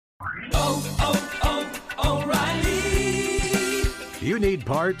O'Reilly. You need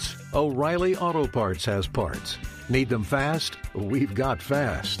parts? O'Reilly Auto Parts has parts. Need them fast? We've got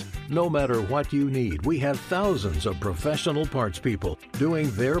fast. No matter what you need, we have thousands of professional parts people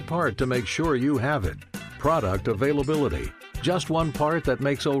doing their part to make sure you have it. Product availability. Just one part that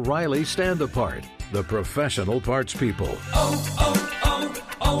makes O'Reilly stand apart. The professional parts people.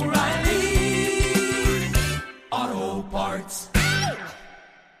 O'Reilly Auto Parts.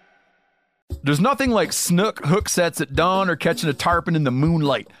 There's nothing like snook hook sets at dawn or catching a tarpon in the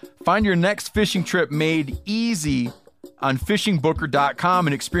moonlight. Find your next fishing trip made easy on fishingbooker.com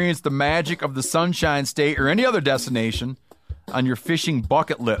and experience the magic of the Sunshine State or any other destination on your fishing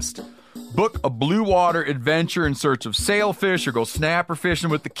bucket list. Book a blue water adventure in search of sailfish or go snapper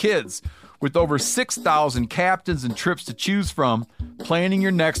fishing with the kids. With over 6,000 captains and trips to choose from, planning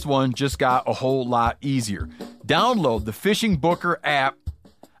your next one just got a whole lot easier. Download the Fishing Booker app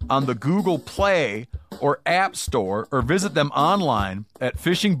on the Google Play or App Store, or visit them online at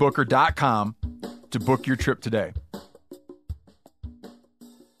fishingbooker.com to book your trip today.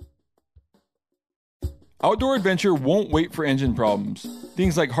 Outdoor adventure won't wait for engine problems.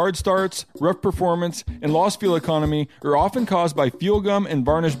 Things like hard starts, rough performance, and lost fuel economy are often caused by fuel gum and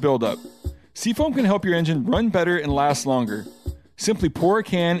varnish buildup. Seafoam can help your engine run better and last longer. Simply pour a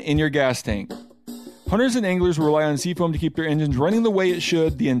can in your gas tank. Hunters and anglers rely on Seafoam to keep their engines running the way it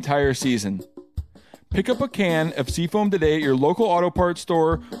should the entire season. Pick up a can of Seafoam today at your local auto parts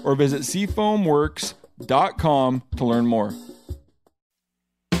store or visit seafoamworks.com to learn more.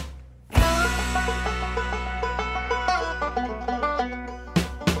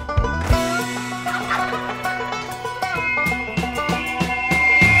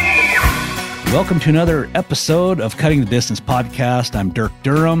 Welcome to another episode of Cutting the Distance Podcast. I'm Dirk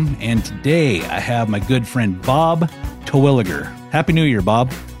Durham, and today I have my good friend Bob Terwilliger. Happy New Year,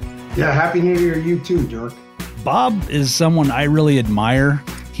 Bob. Yeah, Happy New Year to you too, Dirk. Bob is someone I really admire.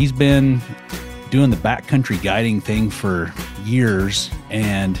 He's been doing the backcountry guiding thing for years,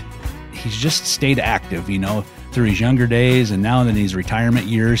 and he's just stayed active, through his younger days, and now in his retirement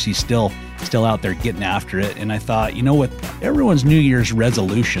years, he's still out there getting after it. And I thought, with everyone's New Year's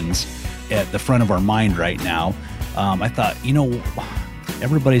resolutions at the front of our mind right now, I thought,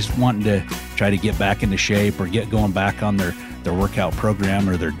 everybody's wanting to try to get back into shape or get going back on their workout program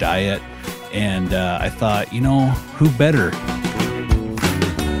or their diet. And I thought, who better?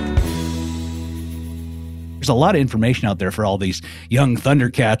 There's a lot of information out there for all these young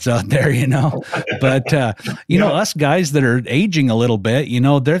Thundercats out there, but, us guys that are aging a little bit,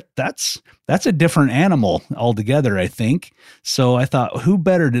 that's a different animal altogether, I think. So I thought, who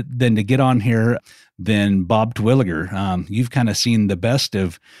better than to get on here than Bob Terwilliger? You've kind of seen the best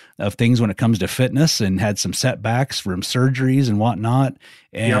of things when it comes to fitness and had some setbacks from surgeries and whatnot.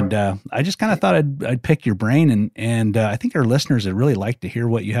 And I just kind of thought I'd pick your brain, and I think our listeners would really like to hear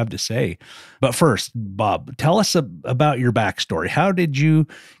what you have to say. But first, Bob, tell us about your backstory. How did you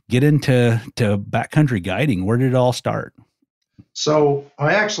get into backcountry guiding? Where did it all start? So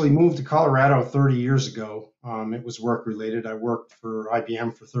I actually moved to Colorado 30 years ago. It was work related. I worked for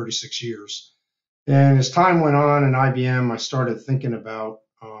IBM for 36 years. And as time went on in IBM, I started thinking about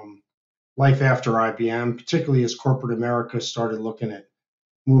life after IBM, particularly as corporate America started looking at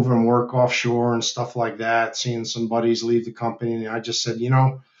moving work offshore and stuff like that, seeing some buddies leave the company. And I just said,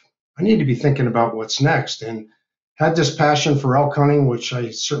 I need to be thinking about what's next. And had this passion for elk hunting, which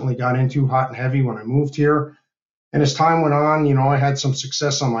I certainly got into hot and heavy when I moved here. And as time went on, I had some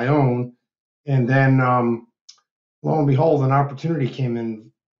success on my own. And then lo and behold, an opportunity came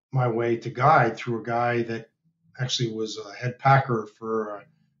in my way to guide through a guy that actually was a head packer for a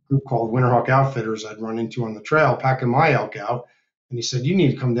group called Winterhawk Outfitters I'd run into on the trail, packing my elk out. And he said, you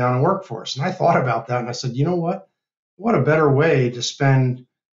need to come down and work for us. And I thought about that. And I said, you know what? What a better way to spend,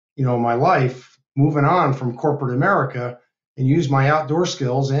 my life moving on from corporate America and use my outdoor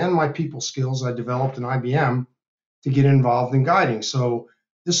skills and my people skills I developed in IBM to get involved in guiding. So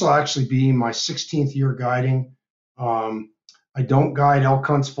this will actually be my 16th year guiding. I don't guide elk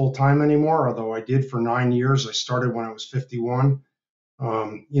hunts full time anymore, although I did for 9 years. I started when I was 51.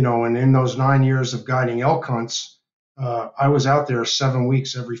 And in those 9 years of guiding elk hunts, I was out there 7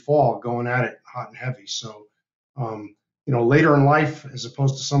 weeks every fall going at it hot and heavy. So, later in life, as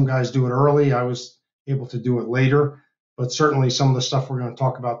opposed to some guys do it early, I was able to do it later. But certainly some of the stuff we're going to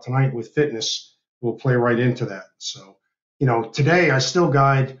talk about tonight with fitness will play right into that. So, today I still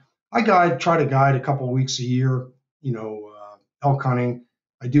guide. Try to guide a couple of weeks a year, elk hunting.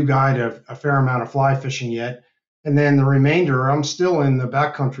 I do guide a fair amount of fly fishing yet. And then the remainder, I'm still in the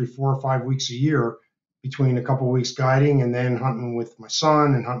backcountry 4 or 5 weeks a year, between a couple of weeks guiding and then hunting with my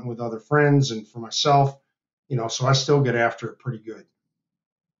son and hunting with other friends and for myself, so I still get after it pretty good.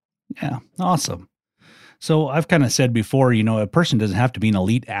 Yeah. Awesome. So I've kind of said before, a person doesn't have to be an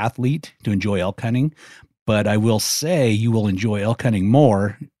elite athlete to enjoy elk hunting, but I will say you will enjoy elk hunting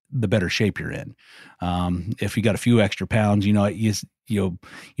more the better shape you're in. If you got a few extra pounds, you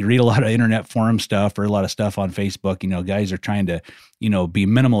read a lot of internet forum stuff or a lot of stuff on Facebook, guys are trying to, be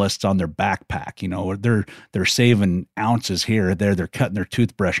minimalists on their backpack, or they're saving ounces here or there. They're cutting their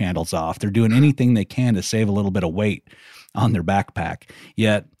toothbrush handles off. They're doing anything they can to save a little bit of weight on their backpack.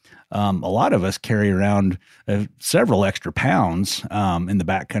 Yet, a lot of us carry around several extra pounds in the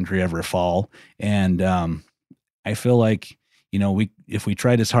backcountry every fall. And I feel like, if we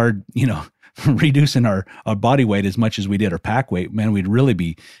tried as hard, reducing our body weight as much as we did our pack weight, man, we'd really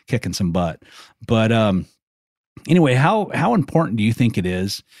be kicking some butt. But anyway, how important do you think it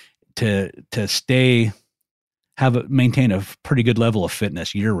is to maintain a pretty good level of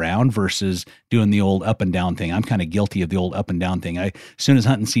fitness year round versus doing the old up and down thing? I'm kind of guilty of the old up and down thing. As soon as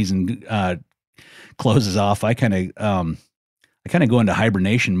hunting season closes off, I kind of go into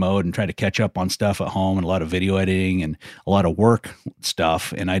hibernation mode and try to catch up on stuff at home and a lot of video editing and a lot of work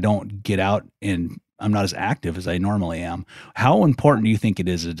stuff. And I don't get out and I'm not as active as I normally am. How important do you think it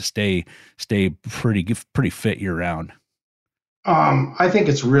is to stay pretty fit year round? I think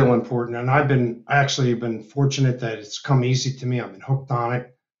it's real important. And I actually been fortunate that it's come easy to me. I've been hooked on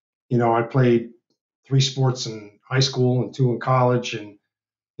it. I played 3 sports in high school and 2 in college. And,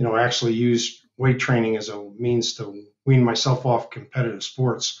 I actually used weight training as a means to wean myself off competitive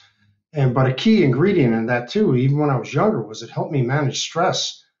sports. But a key ingredient in that too, even when I was younger, was it helped me manage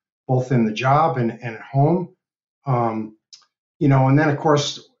stress, both in the job and at home. And then of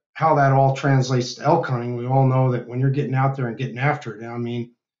course, how that all translates to elk hunting. We all know that when you're getting out there and getting after it,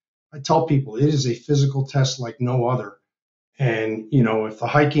 I tell people it is a physical test like no other. And, if the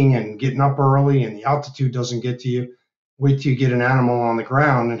hiking and getting up early and the altitude doesn't get to you, wait till you get an animal on the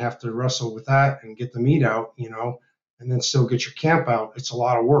ground and have to wrestle with that and get the meat out, and then still get your camp out. It's a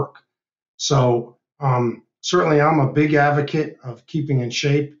lot of work. So certainly I'm a big advocate of keeping in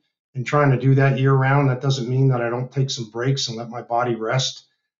shape and trying to do that year round. That doesn't mean that I don't take some breaks and let my body rest.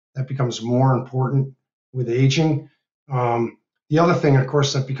 That becomes more important with aging. The other thing, of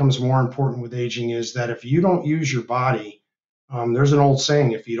course, that becomes more important with aging is that if you don't use your body, there's an old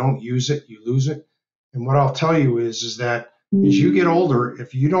saying, if you don't use it, you lose it. And what I'll tell you is that as you get older,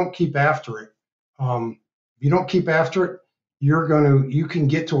 if you don't keep after it, you can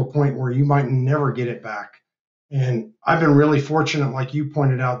get to a point where you might never get it back. And I've been really fortunate, like you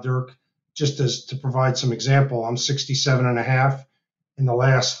pointed out, Dirk, just as to provide some example. I'm 67 and a half. In the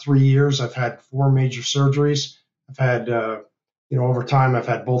last 3 years, I've had 4 major surgeries. I've had, over time, I've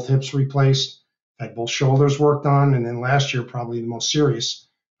had both hips replaced, had both shoulders worked on. And then last year, probably the most serious,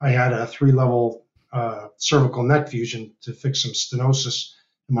 I had a 3-level cervical neck fusion to fix some stenosis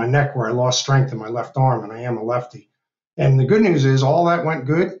in my neck where I lost strength in my left arm, and I am a lefty. And the good news is all that went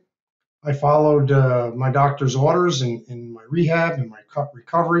good. I followed my doctor's orders in my rehab and my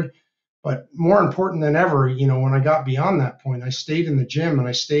recovery. But more important than ever, when I got beyond that point, I stayed in the gym and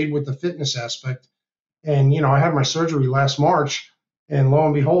I stayed with the fitness aspect. And, I had my surgery last March, and lo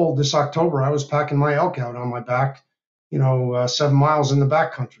and behold, this October, I was packing my elk out on my back, 7 miles in the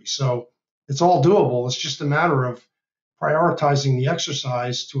backcountry. So it's all doable. It's just a matter of prioritizing the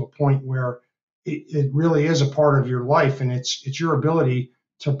exercise to a point where it really is a part of your life, and it's your ability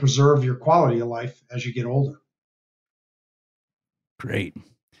to preserve your quality of life as you get older. Great.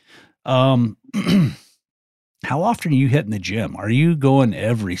 How often are you hitting the gym? Are you going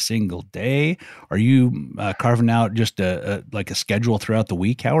every single day? Are you carving out just a schedule throughout the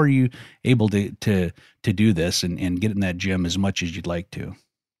week? How are you able to do this and get in that gym as much as you'd like to?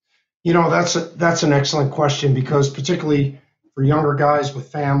 That's an excellent question, because particularly for younger guys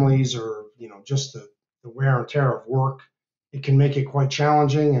with families or, just the wear and tear of work, it can make it quite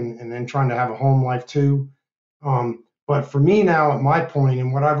challenging, and then trying to have a home life too. But for me now at my point,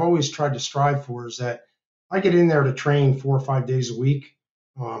 and what I've always tried to strive for, is that I get in there to train 4 or 5 days a week.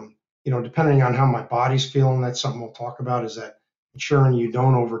 Depending on how my body's feeling, that's something we'll talk about, is that ensuring you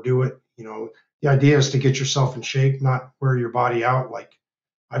don't overdo it. The idea is to get yourself in shape, not wear your body out. Like,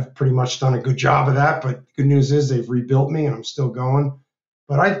 I've pretty much done a good job of that, but the good news is they've rebuilt me and I'm still going.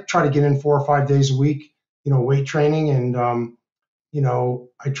 But I try to get in 4 or 5 days a week, weight training. And,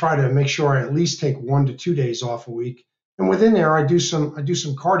 I try to make sure I at least take 1 to 2 days off a week. And within there, I do some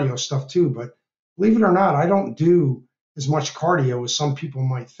cardio stuff too. But believe it or not, I don't do as much cardio as some people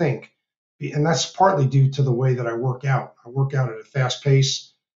might think. And that's partly due to the way that I work out. I work out at a fast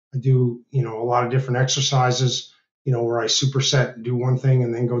pace. I do, a lot of different exercises, where I superset and do one thing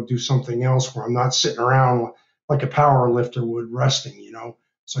and then go do something else where I'm not sitting around like a power lifter would resting.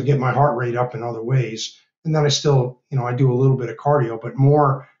 So I get my heart rate up in other ways. And then I still, I do a little bit of cardio, but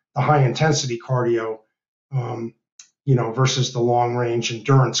more the high intensity cardio, um, versus the long range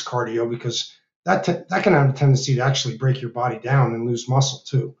endurance cardio, because that can have a tendency to actually break your body down and lose muscle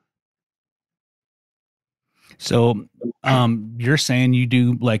too. So, you're saying you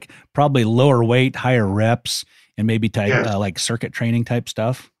do like probably lower weight, higher reps, and maybe type Yes. like circuit training type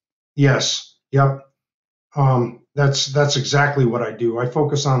stuff. Yes. Yep. That's exactly what I do. I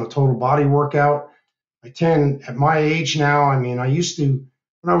focus on the total body workout. I tend, at my age now, I mean, I used to,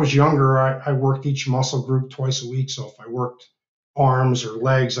 when I was younger, I worked each muscle group twice a week. So if I worked arms or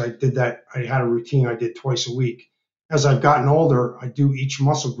legs, I did that. I had a routine I did twice a week. As I've gotten older, I do each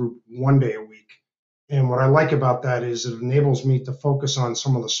muscle group one day a week. And what I like about that is it enables me to focus on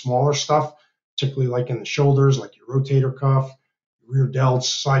some of the smaller stuff, particularly like in the shoulders, like your rotator cuff, rear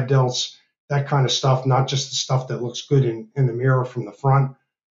delts, side delts, that kind of stuff, not just the stuff that looks good in the mirror from the front.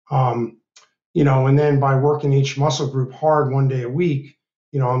 Um, and then by working each muscle group hard one day a week,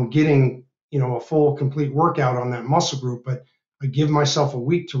 I'm getting, a full complete workout on that muscle group, but I give myself a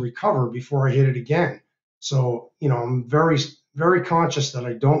week to recover before I hit it again. So, I'm very, very conscious that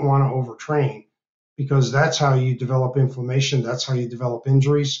I don't want to overtrain, because that's how you develop inflammation. That's how you develop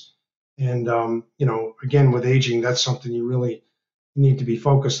injuries. And, again, with aging, that's something you really need to be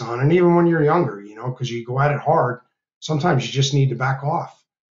focused on. And even when you're younger, because you go at it hard, sometimes you just need to back off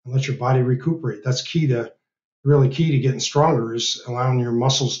and let your body recuperate. That's really key to getting stronger, is allowing your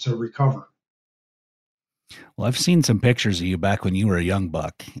muscles to recover. Well, I've seen some pictures of you back when you were a young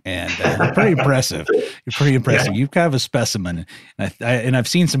buck, and they're pretty impressive. You're pretty impressive. Yeah. You're kind of a specimen, and I've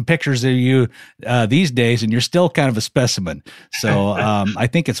seen some pictures of you these days, and you're still kind of a specimen. So I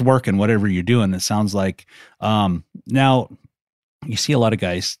think it's working, whatever you're doing. It sounds like now you see a lot of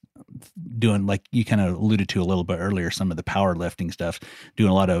guys doing, like you kind of alluded to a little bit earlier, some of the powerlifting stuff, doing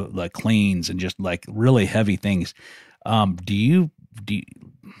a lot of like cleans and just like really heavy things. Do you?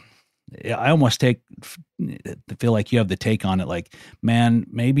 I almost feel like you have the take on it, like, man,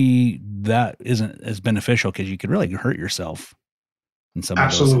 maybe that isn't as beneficial because you could really hurt yourself in some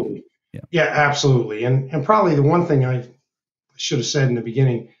Absolutely. of those. Yeah, absolutely. And probably the one thing I should have said in the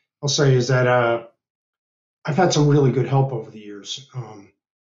beginning, I'll say, is that I've had some really good help over the years.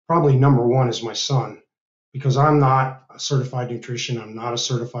 Probably number one is my son, because I'm not a certified nutrition. I'm not a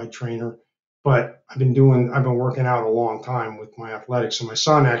certified trainer, but I've been working out a long time with my athletics. And my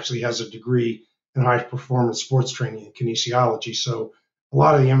son actually has a degree in high performance sports training and kinesiology. So a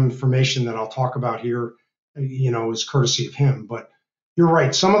lot of the information that I'll talk about here, is courtesy of him. But you're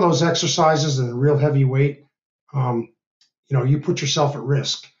right. Some of those exercises and the real heavy weight, you put yourself at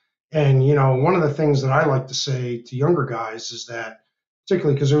risk. And, one of the things that I like to say to younger guys is that,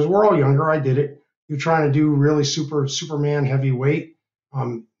 particularly because we're all younger, I did it. You're trying to do really Superman heavy weight.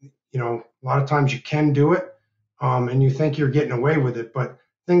 A lot of times you can do it, and you think you're getting away with it, but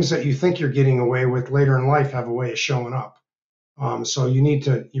things that you think you're getting away with later in life have a way of showing up. So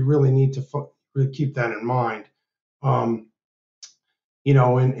you really need to really keep that in mind. And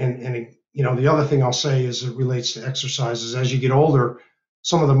the other thing I'll say is it relates to exercises. As you get older,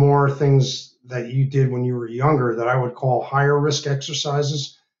 some of the more things that you did when you were younger that I would call higher risk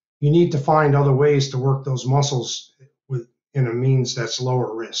exercises, you need to find other ways to work those muscles in a means that's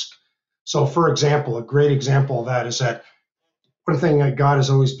lower risk. So, for example, a great example of that is that one thing that God has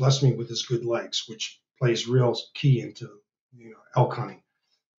always blessed me with is good legs, which plays real key into elk hunting.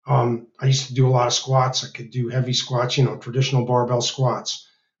 I used to do a lot of squats. I could do heavy squats, traditional barbell squats.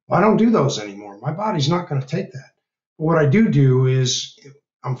 Well, I don't do those anymore. My body's not going to take that. But what I do is,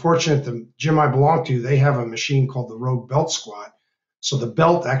 I'm fortunate the gym I belong to, they have a machine called the Rogue Belt Squat. So the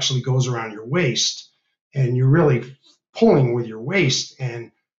belt actually goes around your waist, and you're really pulling with your waist,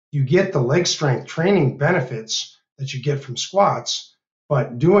 and you get the leg strength training benefits that you get from squats,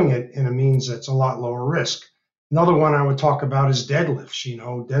 but doing it in a means that's a lot lower risk. Another one I would talk about is deadlifts.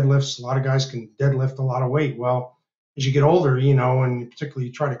 Deadlifts, a lot of guys can deadlift a lot of weight. Well, as you get older, and particularly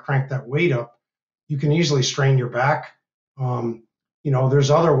you try to crank that weight up, you can easily strain your back.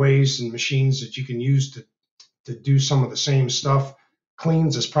 There's other ways and machines that you can use to do some of the same stuff.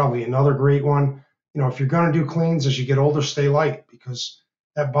 Cleans is probably another great one. If you're going to do cleans as you get older, stay light, because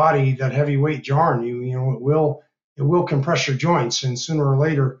that body, that heavy weight jarring it will compress your joints, and sooner or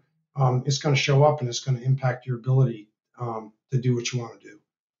later, it's going to show up and it's going to impact your ability to do what you want to do.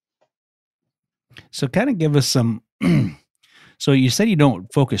 So kind of give us some So you said you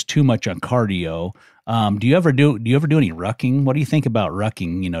don't focus too much on cardio. Do you ever do any rucking? What do you think about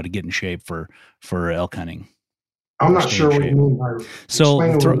rucking, to get in shape for elk hunting? I'm Or not stay sure in what you shape? mean by So,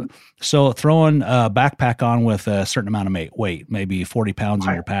 explain what throwing a backpack on with a certain amount of weight, maybe 40 pounds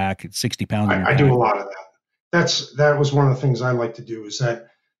in your pack, 60 pounds in your I do pack. a lot of that. That was one of the things I like to do is that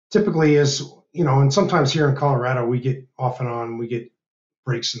typically is, and sometimes here in Colorado, we get off and on, we get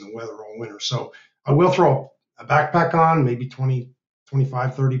breaks in the weather all winter. So I will throw a backpack on, maybe 20,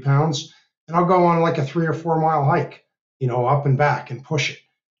 25, 30 pounds, and I'll go on like a 3 or 4 mile hike, up and back and push it.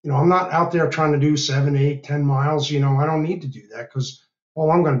 I'm not out there trying to do 7, 8, 10 miles. I don't need to do that because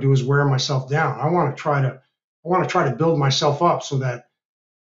all I'm going to do is wear myself down. I want to try to build myself up so that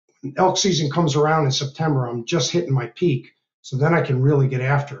elk season comes around in September, I'm just hitting my peak. So then I can really get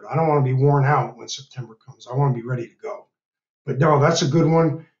after it. I don't want to be worn out when September comes. I want to be ready to go. But no, that's a good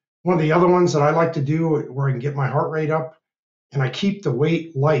one. One of the other ones that I like to do where I can get my heart rate up and I keep the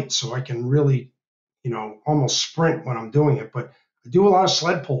weight light so I can really, almost sprint when I'm doing it. But I do a lot of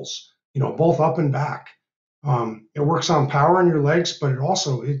sled pulls, both up and back. It works on power in your legs, but it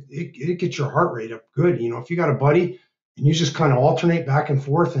also it gets your heart rate up good. If you got a buddy and you just kind of alternate back and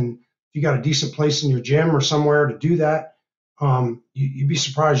forth, and if you got a decent place in your gym or somewhere to do that, you'd be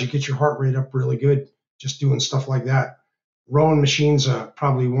surprised. You get your heart rate up really good just doing stuff like that. Rowing machines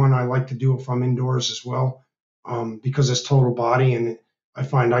probably one I like to do if I'm indoors as well, because it's total body, and I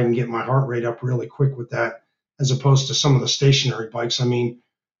find I can get my heart rate up really quick with that, as opposed to some of the stationary bikes. I mean,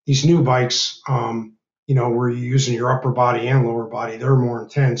 these new bikes, where you're using your upper body and lower body, they're more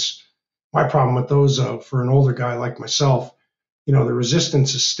intense. My problem with those, for an older guy like myself, the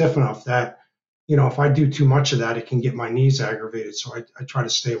resistance is stiff enough that, if I do too much of that, it can get my knees aggravated. So I try to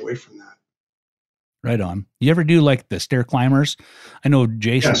stay away from that. Right on. You ever do like the stair climbers? I know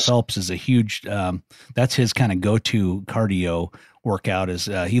Jason Yes. Phelps is a huge, that's his kind of go-to cardio workout is,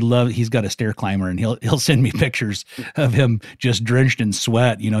 he's got a stair climber, and he'll send me pictures of him just drenched in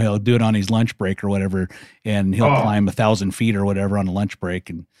sweat. He'll do it on his lunch break or whatever, and he'll climb 1,000 feet or whatever on a lunch break.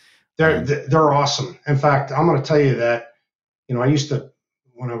 And they're awesome. In fact, I'm going to tell you that, I used to,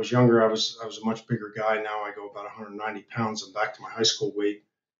 when I was younger, I was a much bigger guy. Now I go about 190 pounds. I'm back to my high school weight.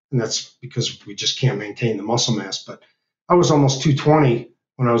 And that's because we just can't maintain the muscle mass. But I was almost 220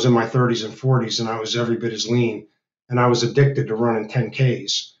 when I was in my 30s and 40s, and I was every bit as lean. And I was addicted to running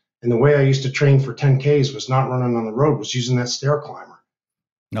 10Ks. And the way I used to train for 10Ks was not running on the road, was using that stair climber.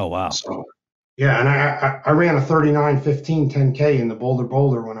 oh, wow. So, yeah, and I ran a 39:15 10K in the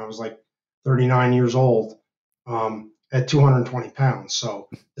Boulder when I was like 39 years old, at 220 pounds. So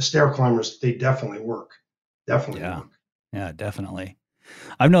the stair climbers, they definitely work. Definitely Yeah. work. Yeah, definitely.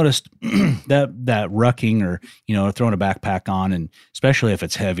 I've noticed that rucking or, throwing a backpack on, and especially if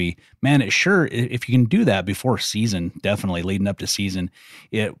it's heavy, man, if you can do that before season, definitely leading up to season,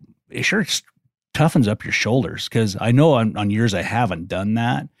 it sure toughens up your shoulders. Cause I know on years I haven't done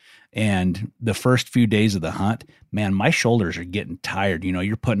that. And the first few days of the hunt, man, my shoulders are getting tired.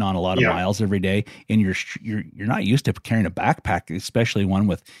 You're putting on a lot of miles every day, and you're not used to carrying a backpack, especially one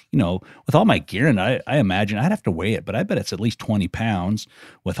with, with all my gear. And I imagine I'd have to weigh it, but I bet it's at least 20 pounds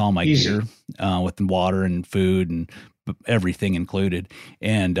with all my gear, with the water and food and everything included.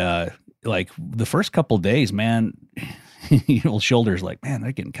 And, like the first couple of days, man, shoulders like, man,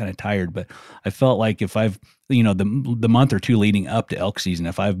 they're getting kind of tired. But I felt like if I've, the month or two leading up to elk season,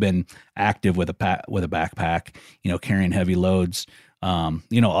 if I've been active with a backpack, carrying heavy loads,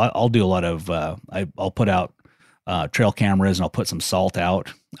 I'll do a lot of, I'll put out trail cameras, and I'll put some salt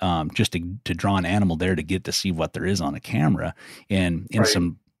out, just to draw an animal there to get to see what there is on a camera, and in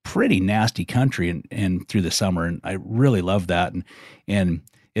some pretty nasty country and through the summer. And I really love that. And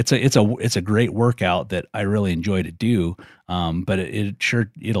it's a great workout that I really enjoy to do. But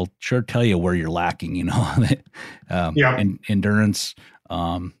it'll sure tell you where you're lacking, endurance,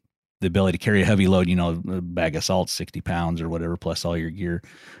 the ability to carry a heavy load, a bag of salt, 60 pounds or whatever, plus all your gear,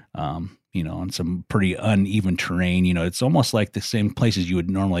 on some pretty uneven terrain. It's almost like the same places you would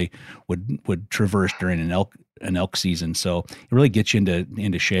normally would traverse during an elk season. So it really gets you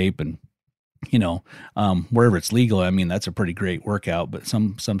into shape. And wherever it's legal, I mean, that's a pretty great workout, but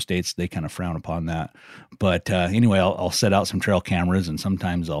some states, they kind of frown upon that. But anyway, I'll set out some trail cameras, and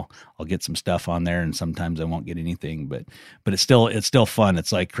sometimes I'll get some stuff on there, and sometimes I won't get anything, but it's still fun.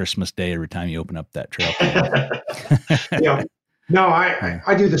 It's like Christmas Day every time you open up that trail camera. Yeah. No,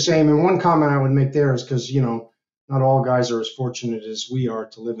 I do the same. And one comment I would make there is because, not all guys are as fortunate as we are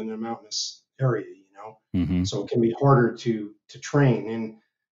to live in a mountainous area, Mm-hmm. so it can be harder to train. And,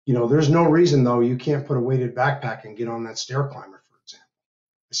 there's no reason, though, you can't put a weighted backpack and get on that stair climber, for example.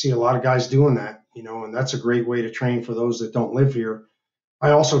 I see a lot of guys doing that, and that's a great way to train for those that don't live here.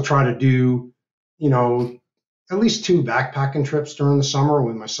 I also try to do, at least 2 backpacking trips during the summer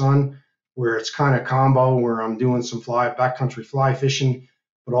with my son, where it's kind of combo, where I'm doing some backcountry fly fishing,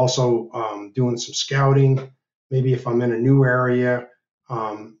 but also doing some scouting. Maybe if I'm in a new area,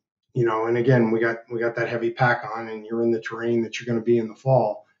 and again, we got that heavy pack on, and you're in the terrain that you're going to be in the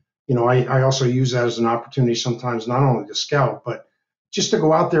fall. I also use that as an opportunity sometimes, not only to scout, but just to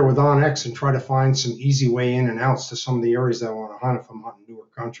go out there with OnX and try to find some easy way in and outs to some of the areas that I want to hunt if I'm hunting newer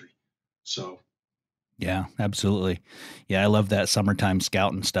country. So. Yeah, absolutely. Yeah, I love that summertime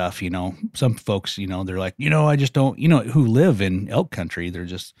scouting stuff. Some folks, they're like, I just don't, who live in elk country.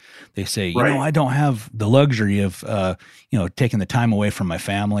 They say, Right. I don't have the luxury of, taking the time away from my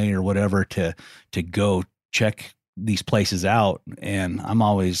family or whatever to go check these places out. And I'm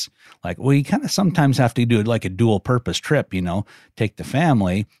always like, well, you kind of sometimes have to do like a dual purpose trip, take the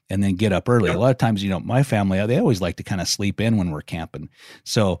family and then get up early. Yep. A lot of times, my family, they always like to kind of sleep in when we're camping.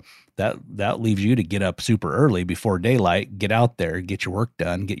 So that leaves you to get up super early before daylight, get out there, get your work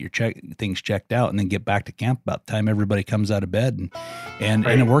done, get your things checked out, and then get back to camp about the time everybody comes out of bed. And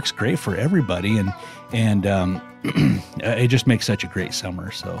it works great for everybody. And it just makes such a great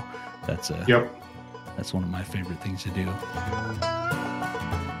summer. So that's one of my favorite things to do.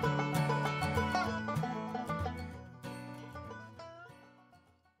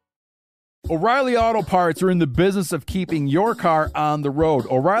 O'Reilly Auto Parts are in the business of keeping your car on the road.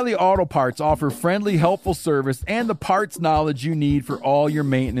 O'Reilly Auto Parts offer friendly, helpful service and the parts knowledge you need for all your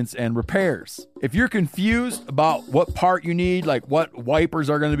maintenance and repairs. If you're confused about what part you need, like what wipers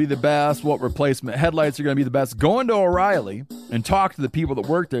are going to be the best, what replacement headlights are going to be the best, go into O'Reilly and talk to the people that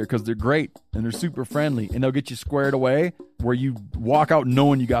work there, because they're great and they're super friendly, and they'll get you squared away where you walk out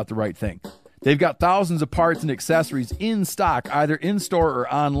knowing you got the right thing. They've got thousands of parts and accessories in stock, either in-store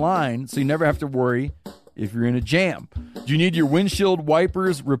or online, so you never have to worry if you're in a jam. Do you need your windshield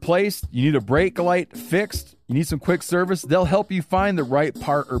wipers replaced? You need a brake light fixed? You need some quick service? They'll help you find the right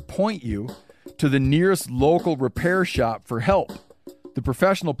part or point you to the nearest local repair shop for help. The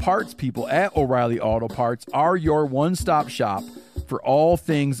professional parts people at O'Reilly Auto Parts are your one-stop shop for all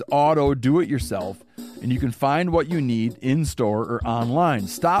things auto do-it-yourself, and you can find what you need in-store or online.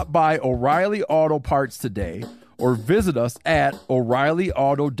 Stop by O'Reilly Auto Parts today or visit us at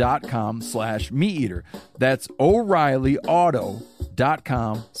O'ReillyAuto.com/MeatEater. That's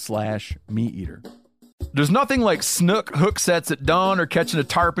O'ReillyAuto.com/MeatEater. There's nothing like snook hook sets at dawn or catching a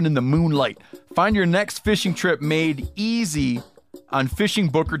tarpon in the moonlight. Find your next fishing trip made easy on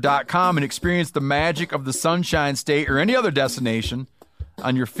fishingbooker.com and experience the magic of the Sunshine State or any other destination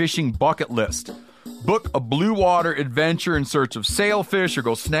on your fishing bucket list. Book a blue water adventure in search of sailfish or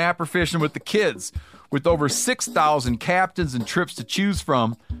go snapper fishing with the kids. With over 6,000 captains and trips to choose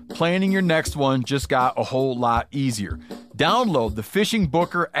from, planning your next one just got a whole lot easier. Download the Fishing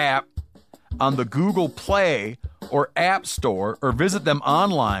Booker app on the Google Play or App Store, or visit them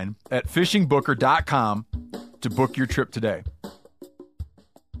online at fishingbooker.com to book your trip today.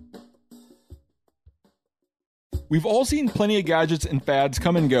 We've all seen plenty of gadgets and fads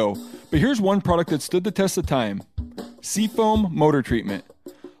come and go, but here's one product that stood the test of time: Seafoam Motor Treatment.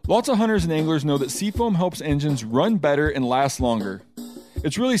 Lots of hunters and anglers know that Seafoam helps engines run better and last longer.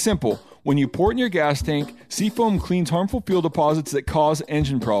 It's really simple. When you pour it in your gas tank, Seafoam cleans harmful fuel deposits that cause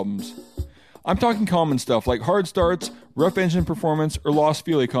engine problems. I'm talking common stuff like hard starts, rough engine performance, or lost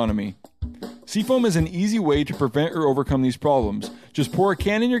fuel economy. Seafoam is an easy way to prevent or overcome these problems. Just pour a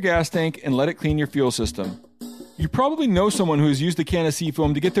can in your gas tank and let it clean your fuel system. You probably know someone who has used a can of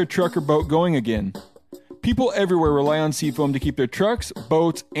Seafoam to get their truck or boat going again. People everywhere rely on Seafoam to keep their trucks,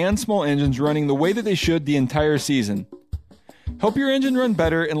 boats, and small engines running the way that they should the entire season. Help your engine run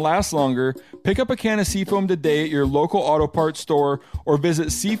better and last longer. Pick up a can of Seafoam today at your local auto parts store or visit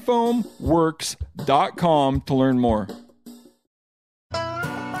seafoamworks.com to learn more.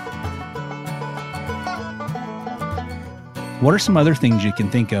 What are some other things you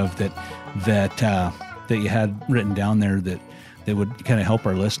can think of that you had written down there that would kind of help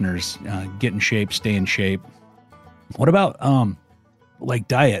our listeners get in shape, stay in shape? What about like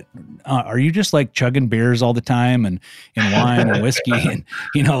diet? Are you just like chugging beers all the time and wine and whiskey and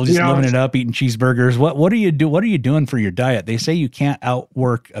just living it up, eating cheeseburgers? What do you do? What are you doing for your diet? They say you can't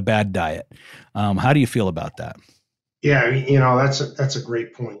outwork a bad diet. How do you feel about that? Yeah, that's a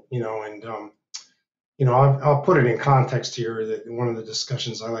great point. I'll put it in context here that one of the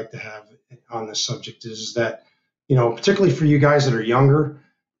discussions I like to have on this subject is that, particularly for you guys that are younger,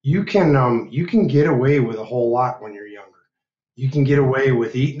 you can get away with a whole lot when you're younger. You can get away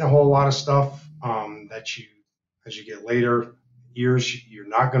with eating a whole lot of stuff that as you get later, years you're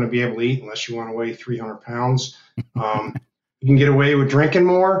not going to be able to eat unless you want to weigh 300 pounds. You can get away with drinking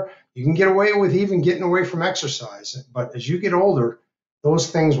more. You can get away with even getting away from exercise. But as you get older, those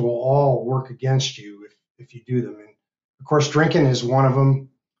things will all work against you if you do them. And of course, drinking is one of them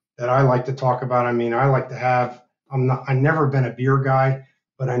that I like to talk about. I mean, I like to have, I've never been a beer guy,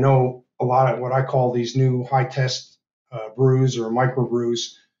 but I know a lot of what I call these new high test brews or micro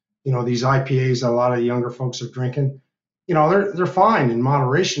brews, these IPAs that a lot of younger folks are drinking, they're fine in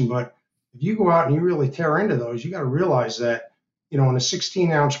moderation. But if you go out and you really tear into those, you got to realize that, in a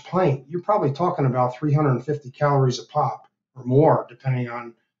 16-ounce pint, you're probably talking about 350 calories a pop or more, depending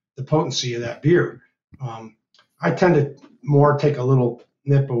on the potency of that beer. I tend to more take a little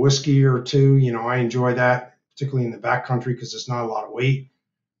nip of whiskey or two. I enjoy that, particularly in the backcountry because it's not a lot of weight.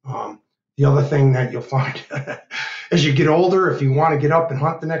 The other thing that you'll find as you get older, if you want to get up and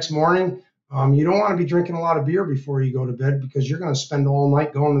hunt the next morning, you don't want to be drinking a lot of beer before you go to bed because you're going to spend all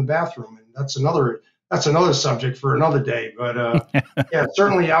night going to the bathroom. And that's another subject for another day. But yeah,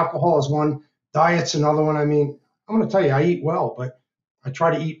 certainly alcohol is one. Diet's another one. I mean, I'm going to tell you, I eat well, but I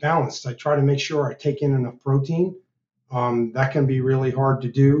try to eat balanced. I try to make sure I take in enough protein. That can be really hard to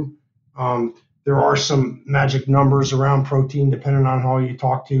do. There are some magic numbers around protein, depending on how you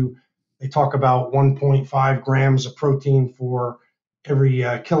talk to. They talk about 1.5 grams of protein for every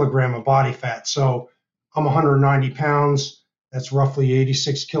kilogram of body fat. So I'm 190 pounds. That's roughly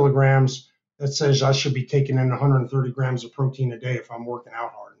 86 kilograms. That says I should be taking in 130 grams of protein a day if I'm working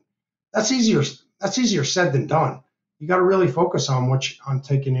out hard. That's easier said than done. You got to really focus on what on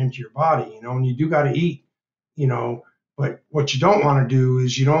taking into your body, and you do got to eat, but what you don't want to do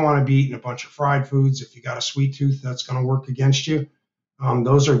is you don't want to be eating a bunch of fried foods. If you got a sweet tooth, that's going to work against you.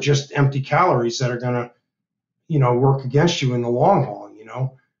 Those are just empty calories that are going to, work against you in the long haul.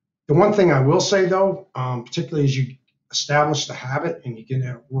 The one thing I will say though, particularly as you establish the habit and you get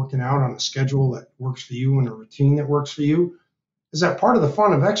working out on a schedule that works for you and a routine that works for you, is that part of the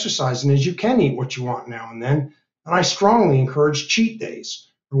fun of exercising is you can eat what you want now and then. And I strongly encourage cheat days,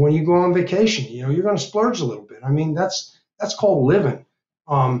 or when you go on vacation, you're going to splurge a little bit. I mean, that's called living.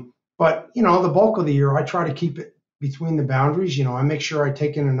 But the bulk of the year, I try to keep it between the boundaries. I make sure I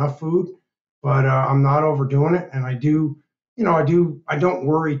take in enough food, but I'm not overdoing it. And I don't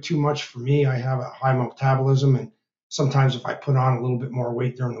worry too much. For me, I have a high metabolism, and sometimes if I put on a little bit more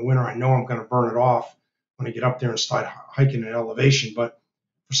weight during the winter, I know I'm going to burn it off when I get up there and start hiking at elevation. But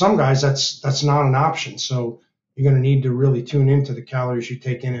for some guys, that's not an option. So you're going to need to really tune into the calories you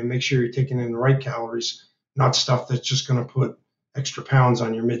take in and make sure you're taking in the right calories, not stuff that's just going to put extra pounds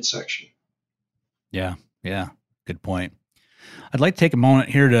on your midsection. Yeah. Good point. I'd like to take a moment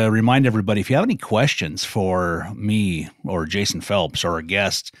here to remind everybody, if you have any questions for me or Jason Phelps or a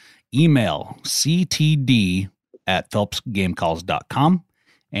guest, email ctd@phelpsgamecalls.com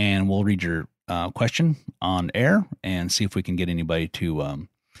and we'll read your question on air and see if we can get anybody to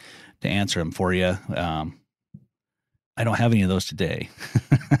answer them for you. I don't have any of those today.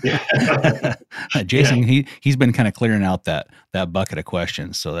 Jason, he's been kind of clearing out that bucket of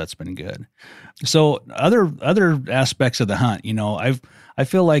questions, so that's been good. So other aspects of the hunt, I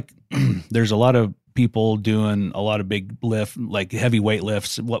feel like there's a lot of people doing a lot of big like heavyweight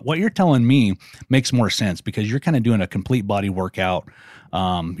lifts. What you're telling me makes more sense because you're kind of doing a complete body workout.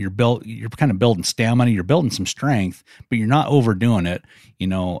 You're kind of building stamina, you're building some strength, but you're not overdoing it.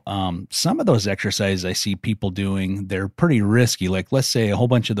 Some of those exercises I see people doing, they're pretty risky. Like let's say a whole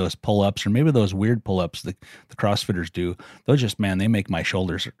bunch of those pull-ups or maybe those weird pull-ups the CrossFitters do. Those just, man, they make my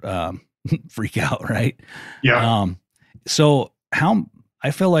shoulders freak out. Right. Yeah. So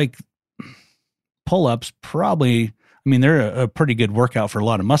I feel like pull-ups probably, they're a pretty good workout for a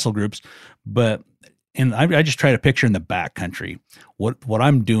lot of muscle groups, and I just try to picture in the backcountry what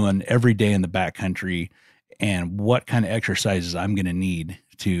I'm doing every day in the backcountry and what kind of exercises I'm going to need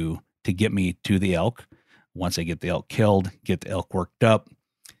to get me to the elk. Once I get the elk killed, get the elk worked up,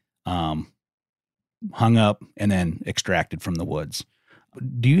 hung up, and then extracted from the woods.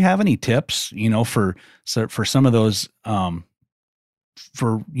 Do you have any tips, for some of those,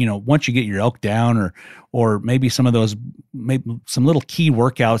 once you get your elk down or maybe some of those, maybe some little key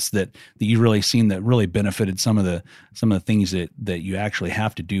workouts that you really seen that really benefited some of the things that you actually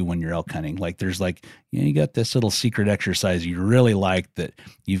have to do when you're elk hunting? Like there's you got this little secret exercise you really like that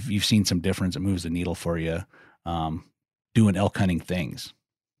you've seen some difference. It moves the needle for you, doing elk hunting things.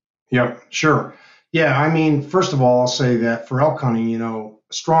 Yep, sure. Yeah. First of all, I'll say that for elk hunting, a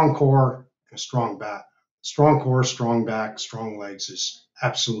strong core and a strong back. Strong core, strong back, strong legs is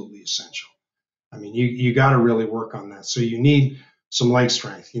absolutely essential. You got to really work on that. So you need some leg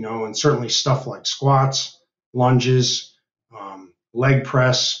strength, and certainly stuff like squats, lunges, leg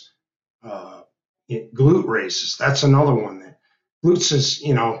press, glute raises. That's another one. That glutes is,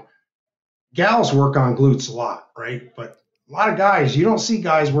 gals work on glutes a lot, right? But a lot of guys, you don't see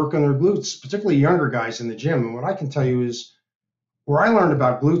guys work on their glutes, particularly younger guys in the gym. And what I can tell you is where I learned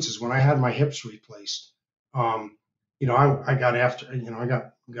about glutes is when I had my hips replaced. I got after, I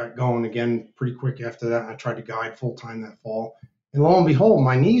got going again pretty quick after that. And I tried to guide full time that fall. And lo and behold,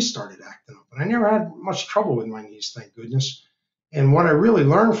 my knees started acting up. And I never had much trouble with my knees, thank goodness. And what I really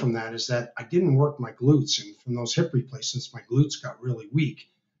learned from that is that I didn't work my glutes. And from those hip replacements, my glutes got really weak.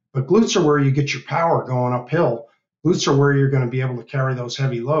 But glutes are where you get your power going uphill. Glutes are where you're going to be able to carry those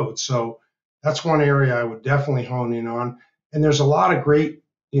heavy loads. So that's one area I would definitely hone in on. And there's a lot of great,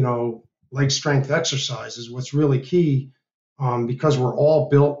 leg strength exercises. What's really key, because we're all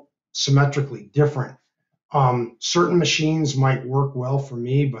built symmetrically different. Certain machines might work well for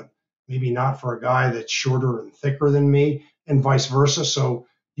me, but maybe not for a guy that's shorter and thicker than me, and vice versa. So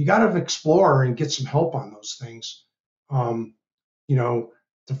you got to explore and get some help on those things,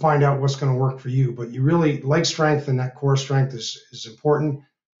 to find out what's going to work for you. But you really, leg strength and that core strength is important.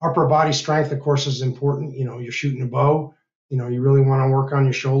 Upper body strength, of course, is important. You're shooting a bow. You really want to work on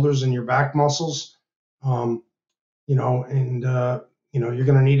your shoulders and your back muscles. You're going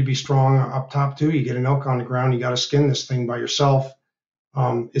to need to be strong up top too. You get an elk on the ground, you got to skin this thing by yourself.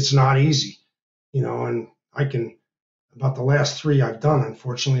 It's not easy, and about the last 3 I've done,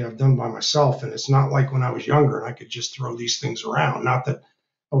 unfortunately, I've done by myself. And it's not like when I was younger and I could just throw these things around. Not that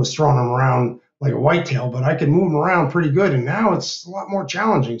I was throwing them around like a whitetail, but I could move them around pretty good. And now it's a lot more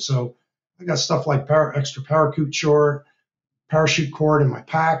challenging. So I got stuff like extra parachute cord in my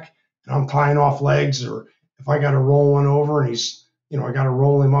pack, and I'm tying off legs, or if I got to roll one over and he's, I got to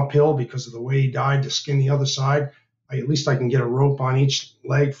roll him uphill because of the way he died to skin the other side, at least I can get a rope on each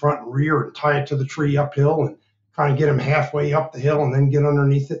leg, front and rear, and tie it to the tree uphill and kind of get him halfway up the hill and then get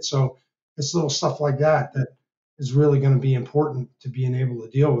underneath it. So it's little stuff like that is really going to be important to being able to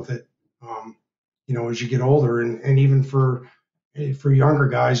deal with it, as you get older, and even for younger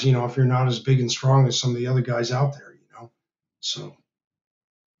guys, if you're not as big and strong as some of the other guys out there. So,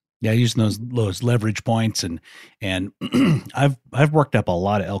 yeah, using those leverage points, and I've worked up a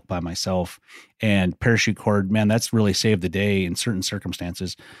lot of elk by myself, and parachute cord, man, that's really saved the day in certain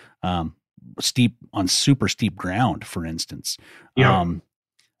circumstances. Super steep ground, for instance. Yeah.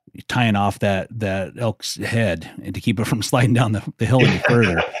 Tying off that elk's head and to keep it from sliding down the hill any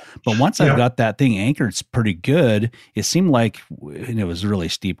further. But once I've got that thing anchored, it's pretty good. It seemed like, and it was really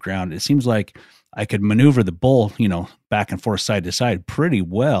steep ground, it seems like I could maneuver the bull, back and forth, side to side pretty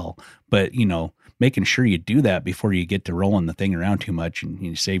well. But, making sure you do that before you get to rolling the thing around too much, and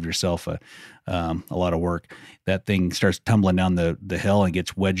you save yourself a lot of work. That thing starts tumbling down the hill and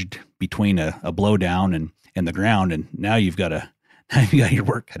gets wedged between a blowdown and the ground. And now you've got your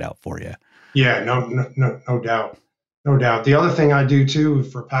work cut out for you. Yeah, no doubt. No doubt. The other thing I do too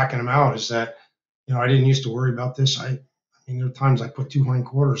for packing them out is that, I didn't used to worry about this. I mean, there are times I put 2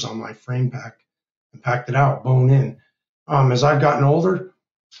 hindquarters on my frame pack and packed it out, bone in. As I've gotten older,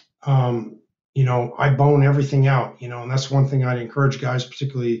 I bone everything out, and that's one thing I'd encourage guys,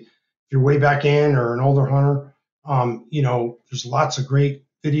 particularly if you're way back in or an older hunter. There's lots of great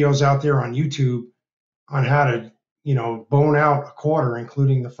videos out there on YouTube on how to, bone out a quarter,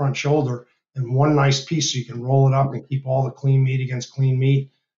 including the front shoulder, in one nice piece so you can roll it up and keep all the clean meat against clean meat.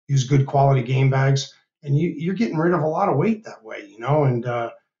 Use good quality game bags, and you're getting rid of a lot of weight that way, and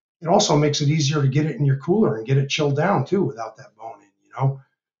it also makes it easier to get it in your cooler and get it chilled down too without that bone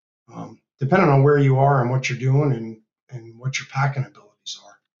in, depending on where you are and what you're doing and what your packing abilities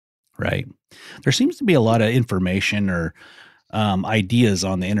are. Right. There seems to be a lot of information or ideas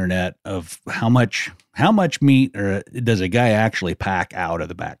on the internet of how much meat or does a guy actually pack out of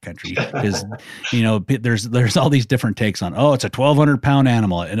the backcountry? Because there's all these different takes on, it's a 1,200 pound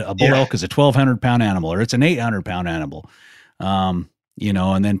animal, and a bull elk is a 1,200 pound animal, or it's an 800 pound animal.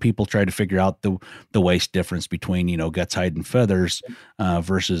 And then people try to figure out the waist difference between, guts, hide, and feathers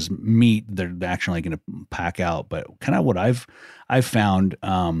versus meat they're actually going to pack out. But kind of what I've found,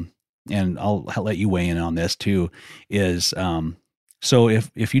 and I'll let you weigh in on this too, is so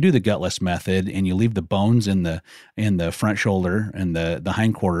if you do the gutless method and you leave the bones in the front shoulder and the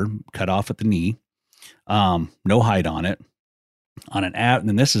hind quarter cut off at the knee, no hide on it.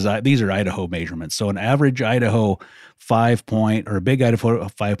 And these are Idaho measurements. So an average Idaho 5-point or a big Idaho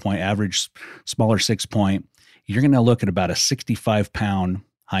 5-point, average smaller 6-point, you're going to look at about a 65 pound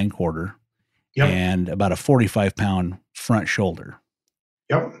hind quarter and about a 45 pound front shoulder.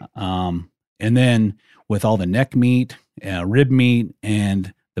 Yep. And then with all the neck meat, rib meat,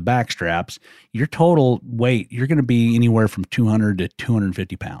 and the back straps, your total weight, you're going to be anywhere from 200 to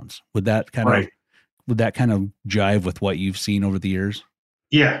 250 pounds. Would that kind of jive with what you've seen over the years?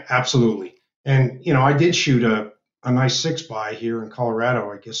 Yeah, absolutely. And, I did shoot a nice 6x here in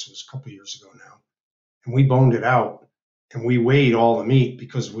Colorado, I guess it was a couple years ago now. And we boned it out and we weighed all the meat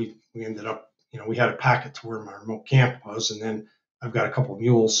because we ended up, we had to pack it to where my remote camp was. And then I've got a couple of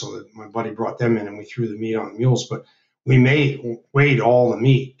mules, so that my buddy brought them in and we threw the meat on the mules. But we weighed all the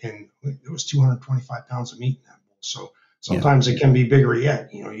meat, and there was 225 pounds of meat in that bull. So sometimes it can be bigger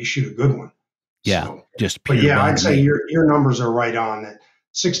yet. You shoot a good one. Yeah, so, just pure. But yeah, I'd say your numbers are right on. That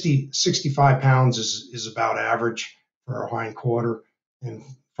 65 pounds is about average for a hind quarter, and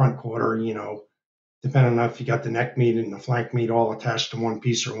front quarter, depending on if you got the neck meat and the flank meat all attached to one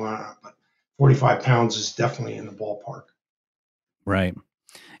piece or not. But 45 pounds is definitely in the ballpark. Right.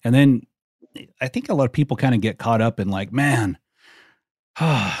 And then I think a lot of people kind of get caught up in like, man,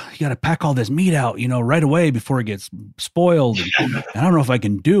 you got to pack all this meat out, right away before it gets spoiled. And I don't know if I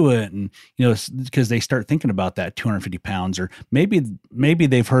can do it. And, because they start thinking about that 250 pounds, or maybe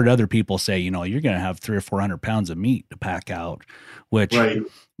they've heard other people say, you're going to have 300 or 400 pounds of meat to pack out, which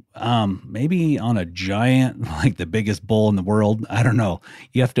maybe on a giant, like the biggest bull in the world, I don't know.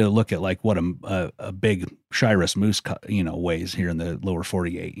 You have to look at like what a big Shiras moose, weighs here in the lower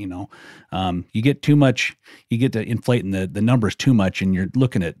 48, you get too much, you get to inflating the numbers too much, and you're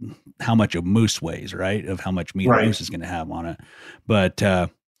looking at how much a moose weighs, right? Of how much meat a moose is going to have on it. But,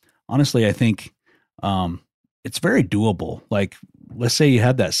 honestly, I think, it's very doable. Like, let's say you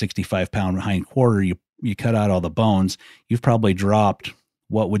had that 65-pound hind quarter, you cut out all the bones, you've probably dropped,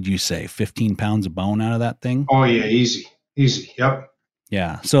 what would you say, 15 pounds of bone out of that thing? Oh yeah, easy. Yep.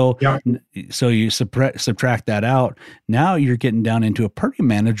 Yeah. So you subtract that out. Now you're getting down into a pretty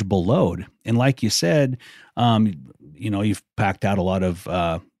manageable load. And like you said, you've packed out a lot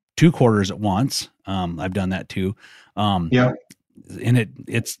of 2 quarters at once. I've done that too. And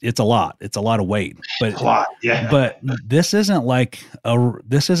it's a lot. It's a lot of weight, but a lot, yeah. But this isn't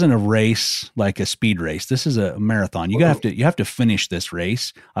a race, like a speed race. This is a marathon. You have to finish this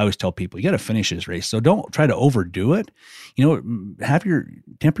race. I always tell people you got to finish this race. So don't try to overdo it.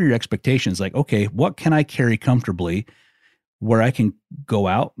 Temper your expectations. Like, okay, what can I carry comfortably where I can go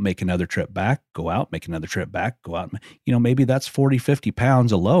out, make another trip back, go out, make another trip back, go out. Maybe that's 40, 50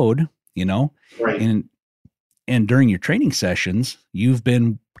 pounds a load, right. And during your training sessions, you've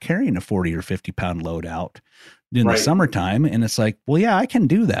been carrying a 40 or 50 pound load out in the summertime. And it's like, well, yeah, I can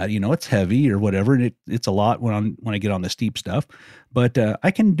do that. It's heavy or whatever. And it's a lot when I get on the steep stuff, but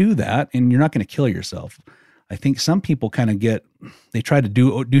I can do that. And you're not going to kill yourself. I think some people kind of they try to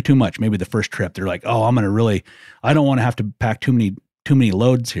do too much. Maybe the first trip, they're like, oh, I don't want to have to pack too many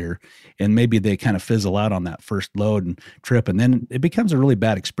loads here. And maybe they kind of fizzle out on that first load and trip. And then it becomes a really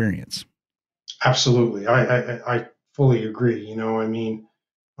bad experience. Absolutely. I fully agree.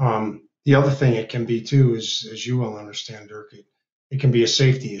 The other thing it can be too is, as you well understand, Dirk, it can be a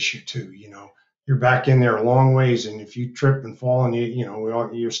safety issue too. You're back in there a long ways, and if you trip and fall and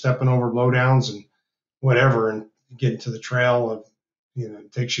you're stepping over blowdowns and whatever, and get into the trail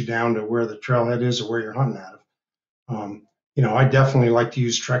it takes you down to where the trailhead is or where you're hunting out of. I definitely like to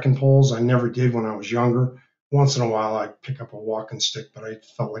use trekking poles. I never did when I was younger. Once in a while, I'd pick up a walking stick, but I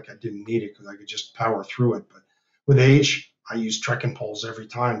felt like I didn't need it because I could just power through it. But with age, I use trekking poles every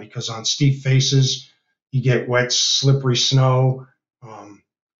time because on steep faces, you get wet, slippery snow,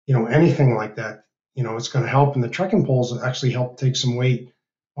 anything like that. It's going to help. And the trekking poles actually help take some weight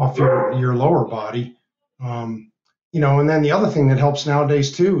off your lower body. And then the other thing that helps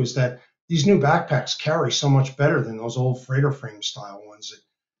nowadays too is that these new backpacks carry so much better than those old freighter frame style ones that,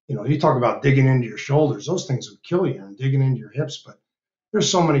 you talk about digging into your shoulders, those things would kill you, and digging into your hips. But there's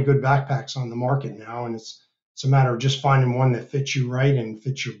so many good backpacks on the market now, and it's a matter of just finding one that fits you right and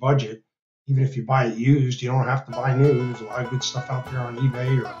fits your budget. Even if you buy it used, you don't have to buy new. There's a lot of good stuff out there on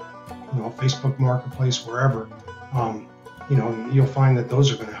eBay or, Facebook Marketplace, wherever. You'll find that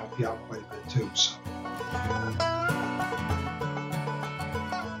those are going to help you out quite a bit too. So.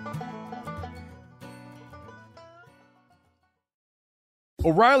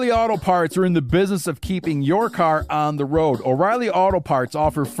 O'Reilly Auto Parts are in the business of keeping your car on the road. O'Reilly Auto Parts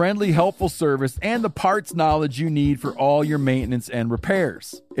offer friendly, helpful service and the parts knowledge you need for all your maintenance and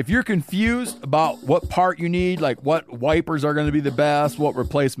repairs. If you're confused about what part you need, like what wipers are going to be the best, what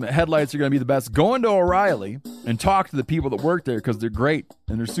replacement headlights are going to be the best, go into O'Reilly and talk to the people that work there because they're great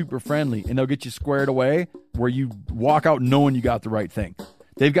and they're super friendly and they'll get you squared away where you walk out knowing you got the right thing.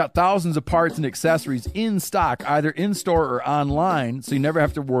 They've got thousands of parts and accessories in stock, either in-store or online, so you never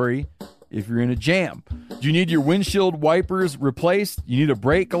have to worry if you're in a jam. Do you need your windshield wipers replaced? You need a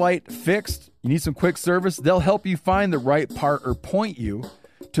brake light fixed? You need some quick service? They'll help you find the right part or point you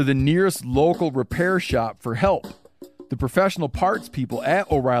to the nearest local repair shop for help. The professional parts people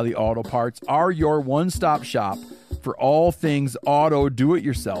at O'Reilly Auto Parts are your one-stop shop for all things auto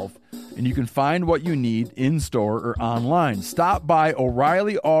do-it-yourself, and you can find what you need in-store or online. Stop by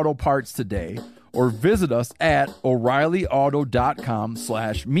O'Reilly Auto Parts today or visit us at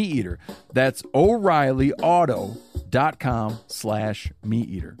O'ReillyAuto.com/MeatEater. That's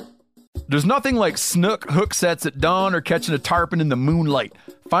O'ReillyAuto.com/MeatEater. There's nothing like snook hook sets at dawn or catching a tarpon in the moonlight.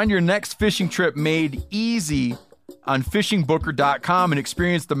 Find your next fishing trip made easy on fishingbooker.com and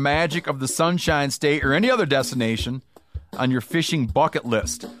experience the magic of the Sunshine State or any other destination on your fishing bucket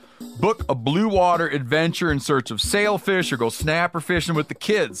list. Book a blue water adventure in search of sailfish or go snapper fishing with the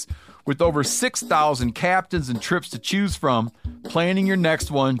kids. With over 6,000 captains and trips to choose from, planning your next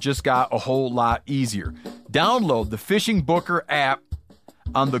one just got a whole lot easier. Download the Fishing Booker app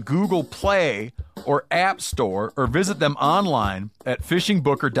on the Google Play or App Store or visit them online at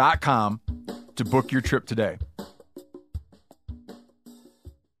fishingbooker.com to book your trip today.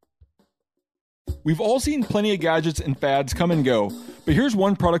 We've all seen plenty of gadgets and fads come and go, but here's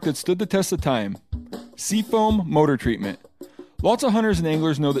one product that stood the test of time: Seafoam Motor Treatment. Lots of hunters and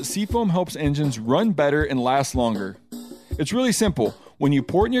anglers know that Seafoam helps engines run better and last longer. It's really simple. When you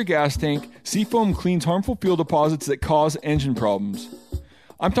pour it in your gas tank, Seafoam cleans harmful fuel deposits that cause engine problems.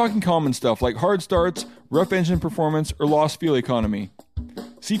 I'm talking common stuff like hard starts, rough engine performance, or lost fuel economy.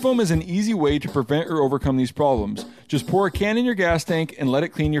 Seafoam is an easy way to prevent or overcome these problems. Just pour a can in your gas tank and let it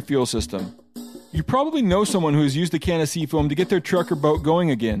clean your fuel system. You probably know someone who has used a can of Seafoam to get their truck or boat going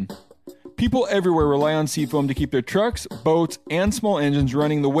again. People everywhere rely on Seafoam to keep their trucks, boats, and small engines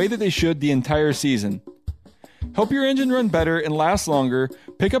running the way that they should the entire season. Help your engine run better and last longer.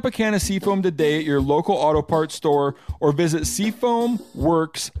 Pick up a can of Seafoam today at your local auto parts store or visit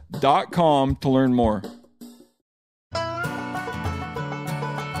seafoamworks.com to learn more.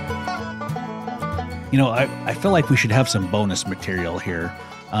 You know, I feel like we should have some bonus material here.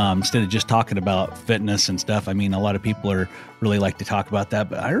 Instead of just talking about fitness and stuff. I mean, a lot of people really like to talk about that,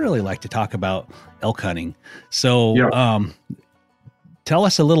 but I really like to talk about elk hunting. So, tell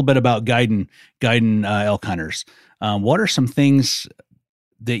us a little bit about guiding elk hunters. What are some things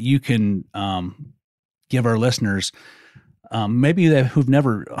that you can give our listeners? Maybe who've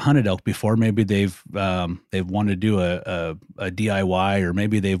never hunted elk before. Maybe they've wanted to do a DIY, or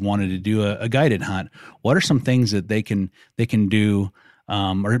maybe they've wanted to do a guided hunt. What are some things that they can do?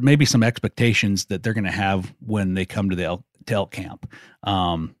 Or maybe some expectations that they're going to have when they come to the elk camp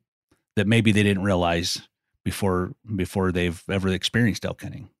that maybe they didn't realize before they've ever experienced elk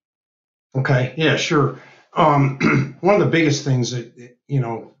hunting. Okay, yeah, sure. One of the biggest things that,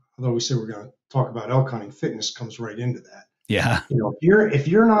 although we say we're going to talk about elk hunting, fitness comes right into that. Yeah. If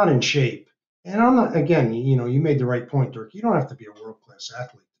you're not in shape, and I'm not, again, you made the right point, Dirk. You don't have to be a world-class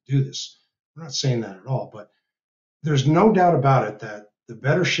athlete to do this. I'm not saying that at all, but there's no doubt about it that the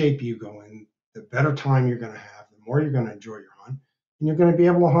better shape you go in, the better time you're going to have, the more you're going to enjoy your hunt, and you're going to be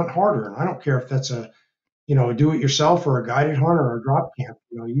able to hunt harder. And I don't care if that's a do-it-yourself or a guided hunt or a drop camp.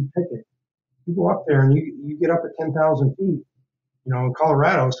 You pick it. You go up there and you get up at 10,000 feet. In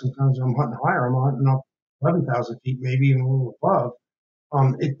Colorado, sometimes I'm hunting higher. I'm hunting up 11,000 feet, maybe even a little above.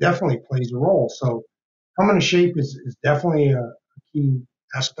 It definitely plays a role. So coming to shape is definitely a key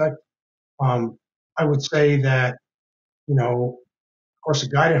aspect. I would say that, of course, a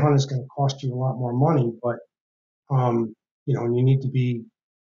guided hunt is going to cost you a lot more money, but, and you need to do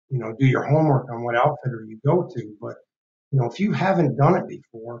your homework on what outfitter you go to. But, if you haven't done it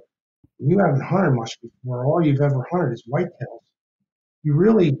before, you haven't hunted much before, all you've ever hunted is whitetails, you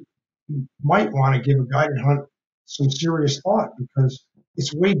really might want to give a guided hunt some serious thought, because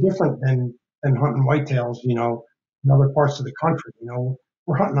it's way different than hunting whitetails, in other parts of the country.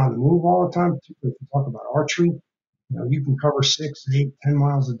 We're hunting on the move all the time, particularly if you talk about archery. You can cover 6, 8, 10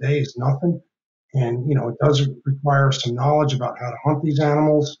 miles a day is nothing. And, it does require some knowledge about how to hunt these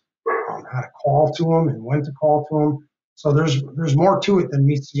animals, how to call to them and when to call to them. So there's more to it than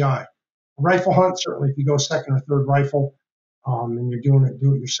meets the eye. A rifle hunt, certainly if you go second or third rifle, and you're doing it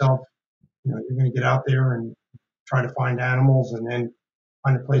do it yourself, you're going to get out there and try to find animals and then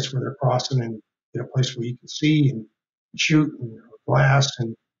find a place where they're crossing and get a place where you can see and shoot and glass.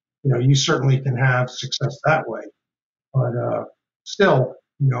 And, you certainly can have success that way. But still,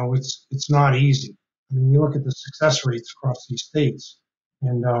 it's not easy. I mean, you look at the success rates across these states,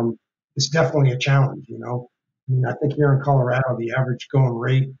 and it's definitely a challenge. I think here in Colorado, the average going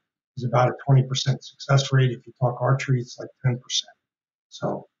rate is about a 20% success rate. If you talk archery, it's like 10%.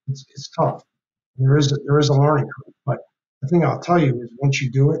 So It's tough. There is a learning curve, but the thing I'll tell you is once you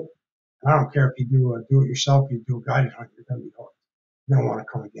do it, I don't care if you do it yourself, you do a guided hunt, you're going to be hooked. You don't want to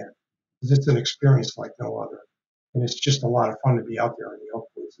come again because it's an experience like no other, and it's just a lot of fun to be out there in the elk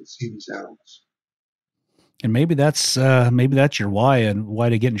woods and see these animals. And maybe that's your why, and why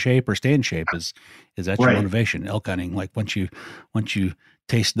to get in shape or stay in shape is that your Right. motivation, elk hunting. Like once you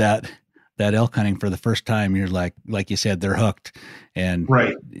taste that elk hunting for the first time, you're like you said, they're hooked. And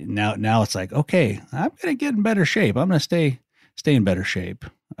Right. now it's like, okay, I'm going to get in better shape. I'm going to stay in better shape.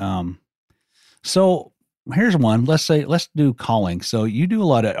 So here's one. Let's do calling. So you do a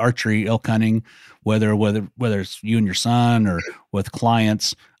lot of archery, elk hunting, whether it's you and your son or with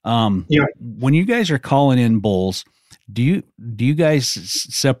clients. Yeah. When you guys are calling in bulls, do you guys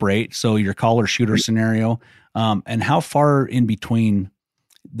separate? So your caller shooter scenario, and how far in between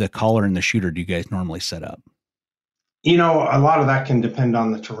the caller and the shooter do you guys normally set up? A lot of that can depend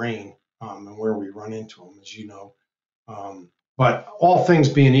on the terrain and where we run into them, as you know. But all things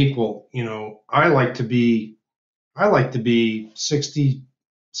being equal, I like to be 60,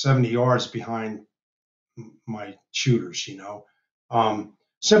 70 yards behind my shooters,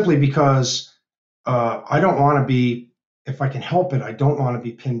 simply because I don't want to be, if I can help it, I don't want to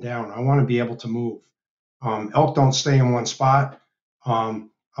be pinned down. I want to be able to move. Elk don't stay in one spot. I'm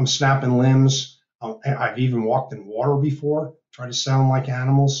snapping limbs. I've even walked in water before, try to sound like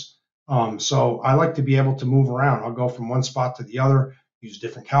animals. So I like to be able to move around. I'll go from one spot to the other, use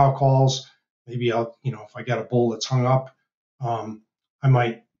different cow calls. Maybe I'll, if I got a bull that's hung up, I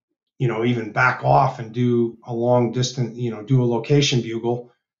might, even back off and do a long distance, do a location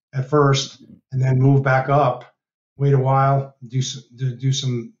bugle at first, and then move back up, wait a while, do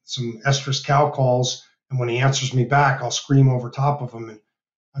some estrus cow calls. And when he answers me back, I'll scream over top of him. And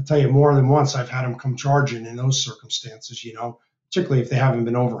I'll tell you, more than once, I've had him come charging in those circumstances, particularly if they haven't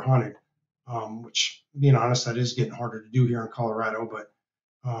been overhunted, which, being honest, that is getting harder to do here in Colorado. But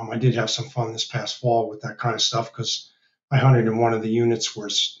I did have some fun this past fall with that kind of stuff because I hunted in one of the units where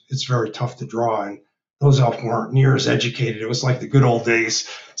it's very tough to draw, and those elk weren't near as educated. It was like the good old days.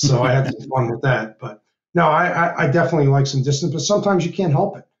 So I had some fun with that. But no, I definitely like some distance, but sometimes you can't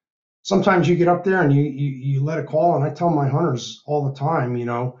help it. Sometimes you get up there and you let it call. And I tell my hunters all the time,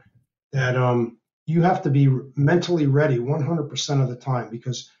 that you have to be mentally ready 100% of the time,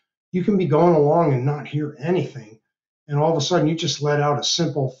 because you can be going along and not hear anything. And all of a sudden you just let out a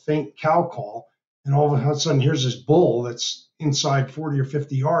simple faint cow call. And all of a sudden here's this bull that's inside 40 or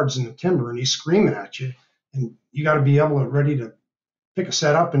 50 yards in the timber and he's screaming at you. And you got to be ready to pick a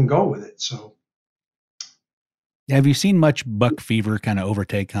set up and go with it. So. Have you seen much buck fever kind of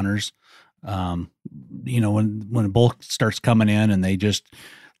overtake hunters? When a bull starts coming in and they just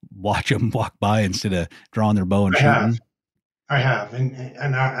watch them walk by instead of drawing their bow and shooting? I have.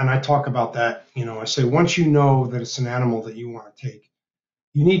 And I talk about that. I say, once you know that it's an animal that you want to take,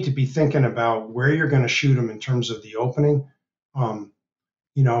 you need to be thinking about where you're going to shoot them in terms of the opening. You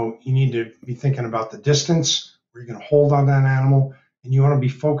need to be thinking about the distance, where you're going to hold on that animal, and you want to be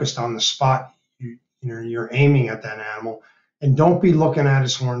focused on the spot you're aiming at that animal. And don't be looking at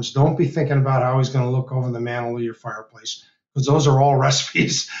his horns. Don't be thinking about how he's going to look over the mantle of your fireplace, because those are all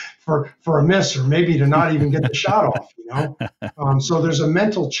recipes for a miss, or maybe to not even get the shot off. So there's a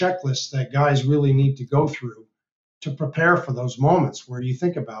mental checklist that guys really need to go through to prepare for those moments where you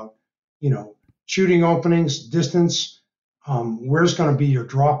think about, shooting openings, distance, where's going to be your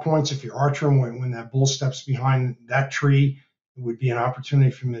draw points. If you're archering, when that bull steps behind that tree, it would be an opportunity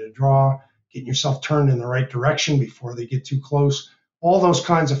for me to draw. Getting yourself turned in the right direction before they get too close. All those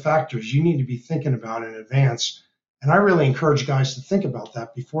kinds of factors you need to be thinking about in advance. And I really encourage guys to think about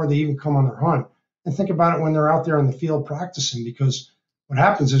that before they even come on their hunt, and think about it when they're out there in the field practicing, because what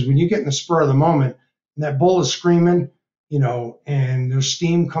happens is when you get in the spur of the moment and that bull is screaming, and there's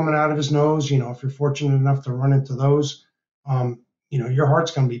steam coming out of his nose, if you're fortunate enough to run into those, your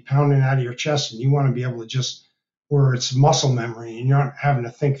heart's going to be pounding out of your chest, and you want to be able to just, where it's muscle memory and you're not having to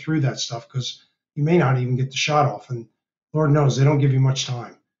think through that stuff, because you may not even get the shot off. And Lord knows they don't give you much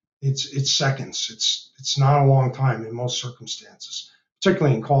time. It's seconds. It's not a long time in most circumstances,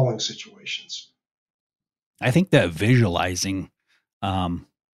 particularly in calling situations. I think that visualizing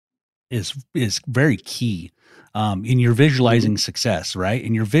is very key in your visualizing success, right?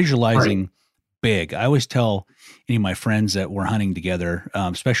 And you're visualizing big. I always tell any of my friends that we're hunting together,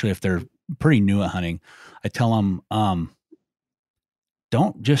 especially if they're pretty new at hunting, I tell them,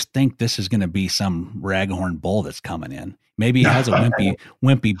 don't just think this is going to be some raghorn bull that's coming in. Maybe he has a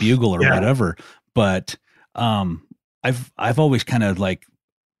wimpy bugle or whatever, but I've always kind of like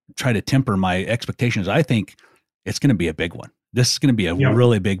try to temper my expectations. I think it's going to be a big one. This is going to be a Yep.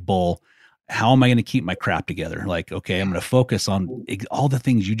 really big bull. How am I going to keep my crap together? Like, okay, I'm going to focus on all the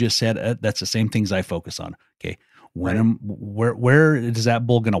things you just said. That's the same things I focus on. Okay. Where is that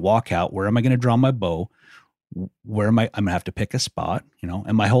bull going to walk out? Where am I going to draw my bow? Where am I'm going to have to pick a spot,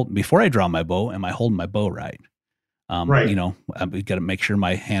 before I draw my bow, am I holding my bow right? Right. I've got to make sure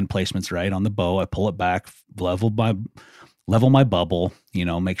my hand placement's right on the bow. I pull it back, level my bubble,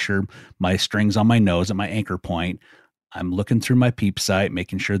 make sure my string's on my nose at my anchor point. I'm looking through my peep sight,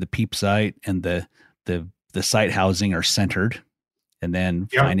 making sure the peep sight and the sight housing are centered, and then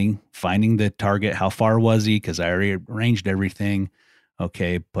finding the target. How far was he? Cause I already arranged everything.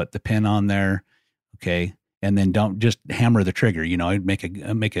 Okay. Put the pin on there. Okay. And then don't just hammer the trigger, make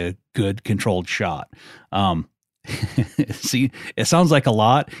a good controlled shot. See, it sounds like a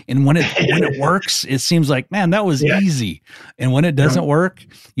lot. And when it works, it seems like, man, that was easy. And when it doesn't work,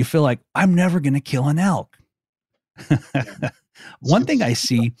 you feel like I'm never going to kill an elk. One thing I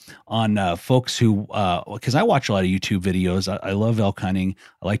see on folks who, because I watch a lot of YouTube videos, I love elk hunting.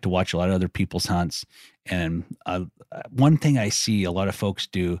 I like to watch a lot of other people's hunts. And one thing I see a lot of folks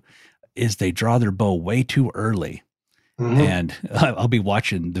do is they draw their bow way too early. Mm-hmm. And I'll be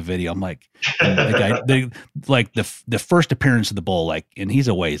watching the video. I'm like, the first appearance of the bull, and he's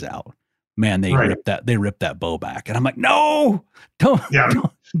a ways out. Man, they rip that bow back, and I'm like, no, don't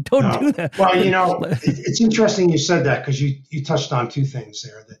do that. Well, it's interesting you said that, because you touched on two things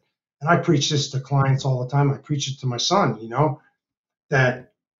there and I preach this to clients all the time. I preach it to my son,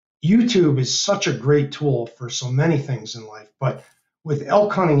 that YouTube is such a great tool for so many things in life, but with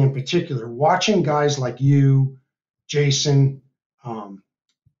elk hunting in particular, watching guys like you, Jason, Jermaine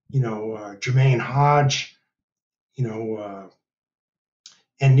Hodge,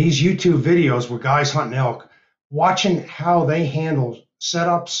 and these YouTube videos where guys hunting elk, watching how they handle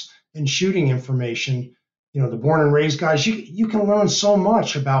setups and shooting information, the born and raised guys, you can learn so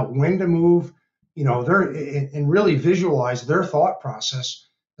much about when to move, and really visualize their thought process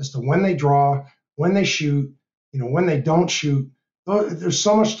as to when they draw, when they shoot, when they don't shoot. There's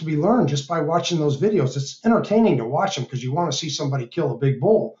so much to be learned just by watching those videos. It's entertaining to watch them because you want to see somebody kill a big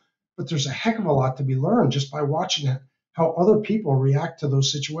bull, but there's a heck of a lot to be learned just by watching how other people react to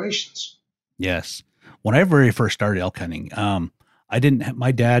those situations. Yes. When I very first started elk hunting,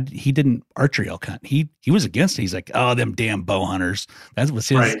 my dad, he didn't archery elk hunt. He was against it. He's like, oh, them damn bow hunters. That was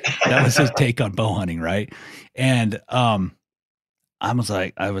his take on bow hunting. Right. And, I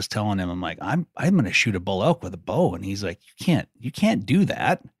was telling him, I'm like, I'm going to shoot a bull elk with a bow. And he's like, you can't do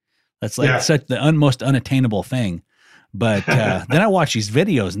that. That's such the most unattainable thing. But, then I watched these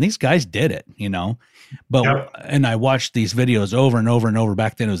videos and these guys did it, and I watched these videos over and over and over.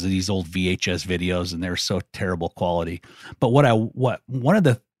 Back then it was these old VHS videos and they were so terrible quality. But one of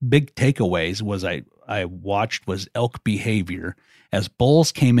the big takeaways was I watched was elk behavior as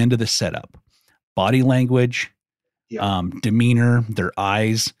bulls came into the setup, body language, demeanor, their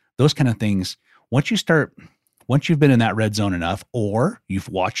eyes, those kind of things. Once you've been in that red zone enough, or you've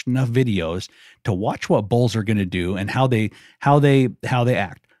watched enough videos to watch what bulls are going to do and how they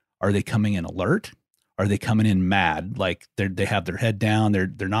act. Are they coming in alert? Are they coming in mad? Like they have their head down.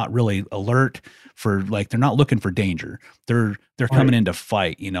 They're not really alert for, they're not looking for danger. They're coming in to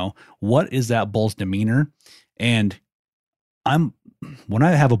fight, What is that bull's demeanor? And when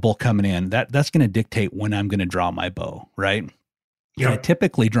I have a bull coming in, that's going to dictate when I'm going to draw my bow, right? Yeah. I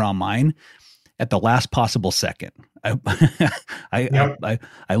typically draw mine at the last possible second. I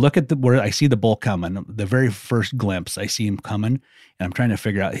look at where I see the bull coming, the very first glimpse, I see him coming, and I'm trying to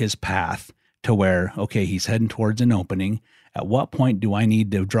figure out his path to where, okay, he's heading towards an opening. At what point do I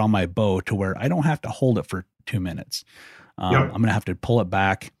need to draw my bow to where I don't have to hold it for 2 minutes? I'm going to have to pull it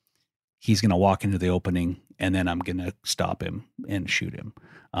back. He's going to walk into the opening, and then I'm going to stop him and shoot him.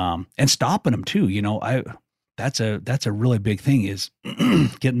 And stopping him too, that's a really big thing, is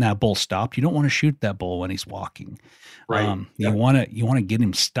getting that bull stopped. You don't want to shoot that bull when he's walking. Right. You want to get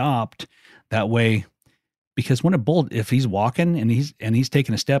him stopped that way, because when a bull, if he's walking and he's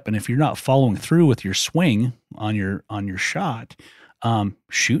taking a step, and if you're not following through with your swing on your shot,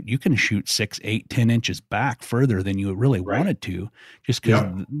 you can shoot 6, 8, 10 inches back further than you really wanted to, just because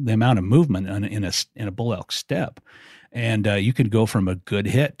the amount of movement in a bull elk step. And you could go from a good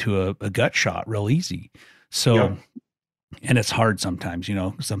hit to a gut shot real easy. So, and it's hard sometimes,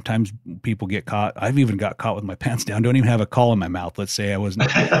 sometimes people get caught. I've even got caught with my pants down. Don't even have a call in my mouth. Let's say I wasn't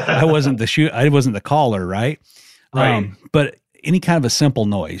the caller. Right. But any kind of a simple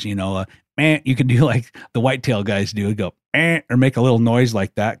noise, you can do like the whitetail guys do, go, or make a little noise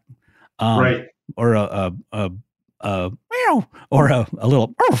like that. Or a meow, or a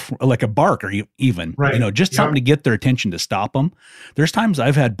little like a bark, or even, Right. just something to get their attention to stop them. There's times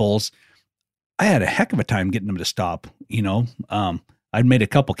I've had bulls, I had a heck of a time getting them to stop. I'd made a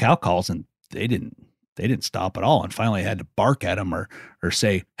couple cow calls and they didn't stop at all. And finally I had to bark at them or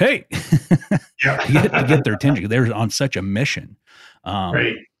say, hey, to get their attention. They were on such a mission.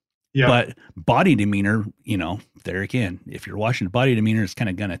 Right. Yeah. But body demeanor, there again, if you're watching the body demeanor, it's kind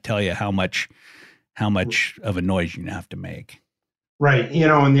of going to tell you how much of a noise you're going to have to make. Right.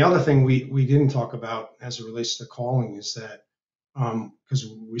 And the other thing we didn't talk about as it relates to calling is that, because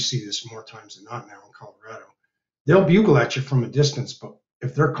we see this more times than not now in Colorado, they'll bugle at you from a distance, but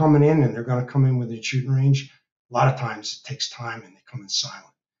if they're coming in and they're going to come in within shooting range, a lot of times it takes time and they come in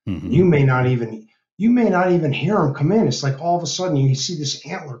silent. Mm-hmm. You may not even hear them come in. It's like all of a sudden you see this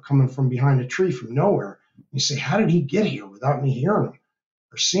antler coming from behind a tree from nowhere. You say, how did he get here without me hearing him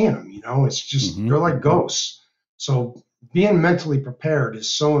or seeing him? It's just, they're like ghosts. So being mentally prepared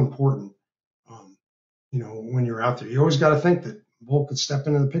is so important. When you're out there, you always got to think that bull could step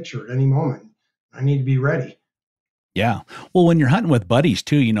into the picture at any moment. I need to be ready. Yeah. Well, when you're hunting with buddies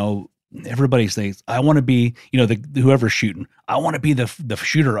too, everybody says, I want to be, whoever's shooting, I want to be the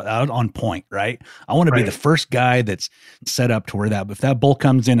shooter out on point, right? I want to be the first guy that's set up to where if that bull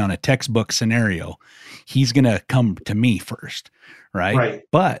comes in on a textbook scenario, he's going to come to me first. Right.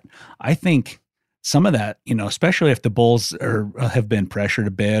 But I think some of that, especially if the bulls have been pressured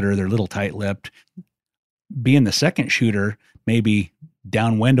a bit or they're a little tight-lipped, being the second shooter, maybe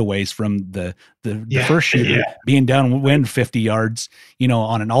downwind a ways from the first shooter, being downwind 50 yards,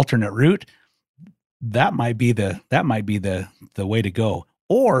 on an alternate route, that might be the way to go.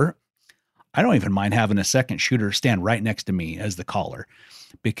 Or I don't even mind having a second shooter stand right next to me as the caller,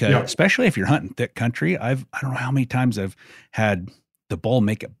 because especially if you're hunting thick country, I don't know how many times I've had the bull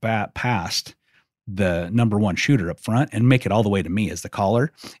make it past the number one shooter up front and make it all the way to me as the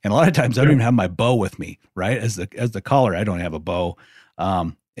caller. And a lot of times I don't even have my bow with me, right? As the caller, I don't have a bow.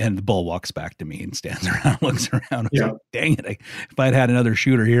 And the bull walks back to me and stands around, looks around. I was like, dang it. If I'd had another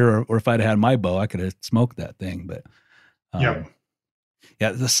shooter here or if I'd had my bow, I could have smoked that thing. But the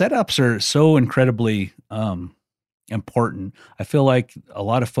setups are so incredibly important. I feel like a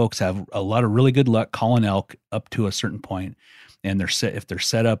lot of folks have a lot of really good luck calling elk up to a certain point, and if their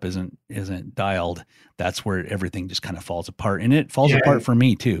setup isn't dialed, that's where everything just kind of falls apart. And it falls apart for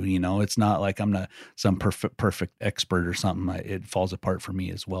me too. It's not like I'm not some perfect expert or something. It falls apart for me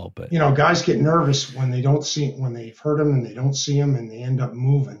as well. But guys get nervous when they've heard them and they don't see them and they end up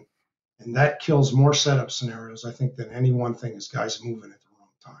moving, and that kills more setup scenarios, I think, than any one thing is guys moving at the wrong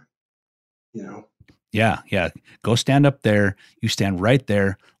time. Yeah. Go stand up there. You stand right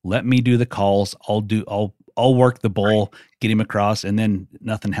there. Let me do the calls. I'll work the bull, get him across, and then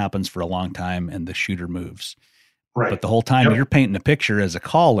nothing happens for a long time and the shooter moves. Right. But the whole time you're painting a picture as a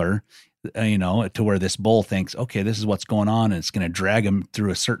caller, to where this bull thinks, okay, this is what's going on, and it's going to drag him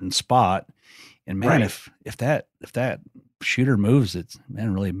through a certain spot. And man, if that shooter moves,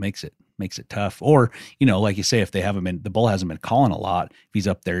 really makes it tough. Or, like you say, if the bull hasn't been calling a lot, if he's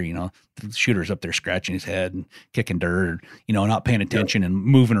up there, the shooter's up there scratching his head and kicking dirt, not paying attention and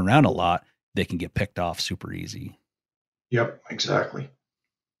moving around a lot, they can get picked off super easy. Yep, exactly.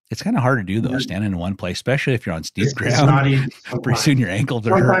 It's kind of hard to do though, standing in one place, especially if you're on steep ground. It's not easy. Pretty soon your ankles are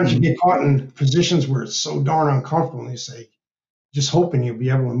hurting. Sometimes you get caught in positions where it's so darn uncomfortable, and you say, just hoping you'll be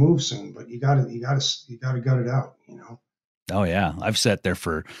able to move soon, but you got to gut it out. Oh yeah. I've sat there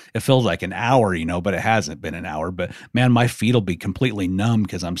it feels like an hour, but it hasn't been an hour. But man, my feet will be completely numb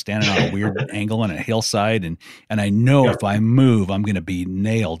because I'm standing on a weird angle on a hillside. And I know if I move, I'm going to be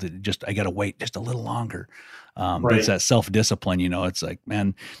nailed. I got to wait just a little longer. But it's that self-discipline, it's like,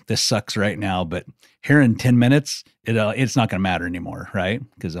 man, this sucks right now, but here in 10 minutes, it's not going to matter anymore. Right.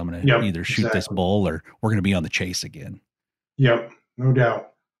 Because I'm going to either shoot this bull or we're going to be on the chase again. Yep. No doubt.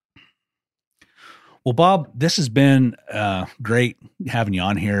 Well, Bob, this has been great having you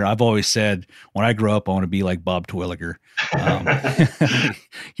on here. I've always said when I grow up, I want to be like Bob Terwilliger.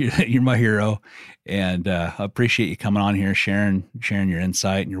 You're my hero, and I appreciate you coming on here, sharing your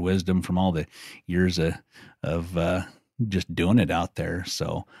insight and your wisdom from all the years of just doing it out there.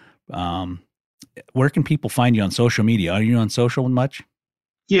 So, where can people find you on social media? Are you on social much?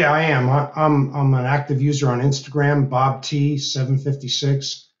 Yeah, I am. I'm an active user on Instagram, Bob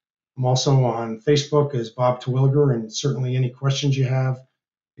T756. I'm also on Facebook as Bob Terwilliger, and certainly any questions you have,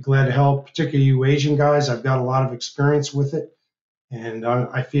 be glad to help, particularly you Asian guys. I've got a lot of experience with it, and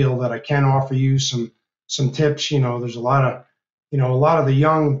I feel that I can offer you some tips. There's a lot of the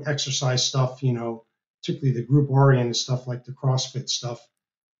young exercise stuff, particularly the group-oriented stuff like the CrossFit stuff.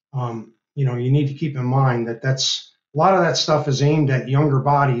 You need to keep in mind that that's a lot of that stuff is aimed at younger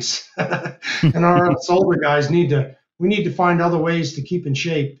bodies, and us older guys need to find other ways to keep in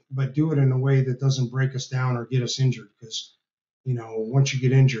shape, but do it in a way that doesn't break us down or get us injured. Because once you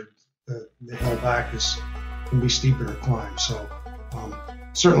get injured, the hill back can be steeper to climb. So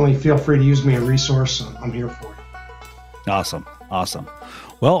certainly feel free to use me a resource. I'm here for you. Awesome.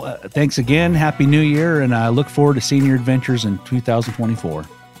 Well, thanks again. Happy New Year, and I look forward to seeing your adventures in 2024.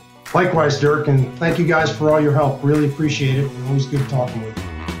 Likewise, Dirk, and thank you guys for all your help. Really appreciate it. Always good talking with you.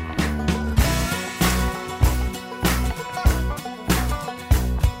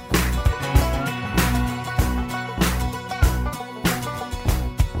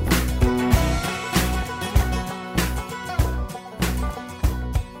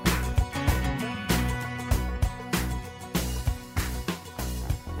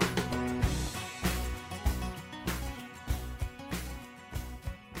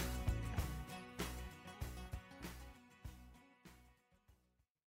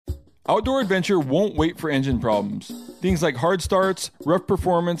 Outdoor adventure won't wait for engine problems. Things like hard starts, rough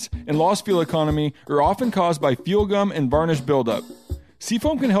performance, and lost fuel economy are often caused by fuel gum and varnish buildup.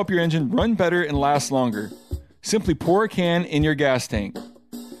 Seafoam can help your engine run better and last longer. Simply pour a can in your gas tank.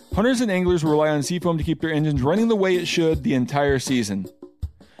 Hunters and anglers rely on Seafoam to keep their engines running the way it should the entire season.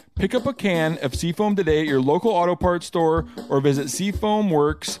 Pick up a can of Seafoam today at your local auto parts store or visit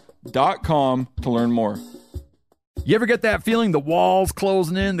seafoamworks.com to learn more. You ever get that feeling the walls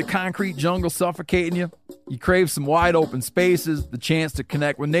closing in, the concrete jungle suffocating you? You crave some wide open spaces, the chance to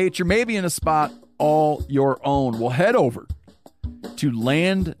connect with nature, maybe in a spot all your own. Well, head over to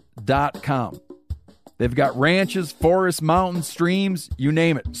land.com. They've got ranches, forests, mountains, streams, you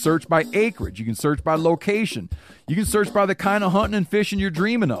name it. Search by acreage. You can search by location. You can search by the kind of hunting and fishing you're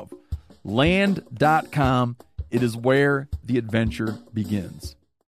dreaming of. Land.com. It is where the adventure begins.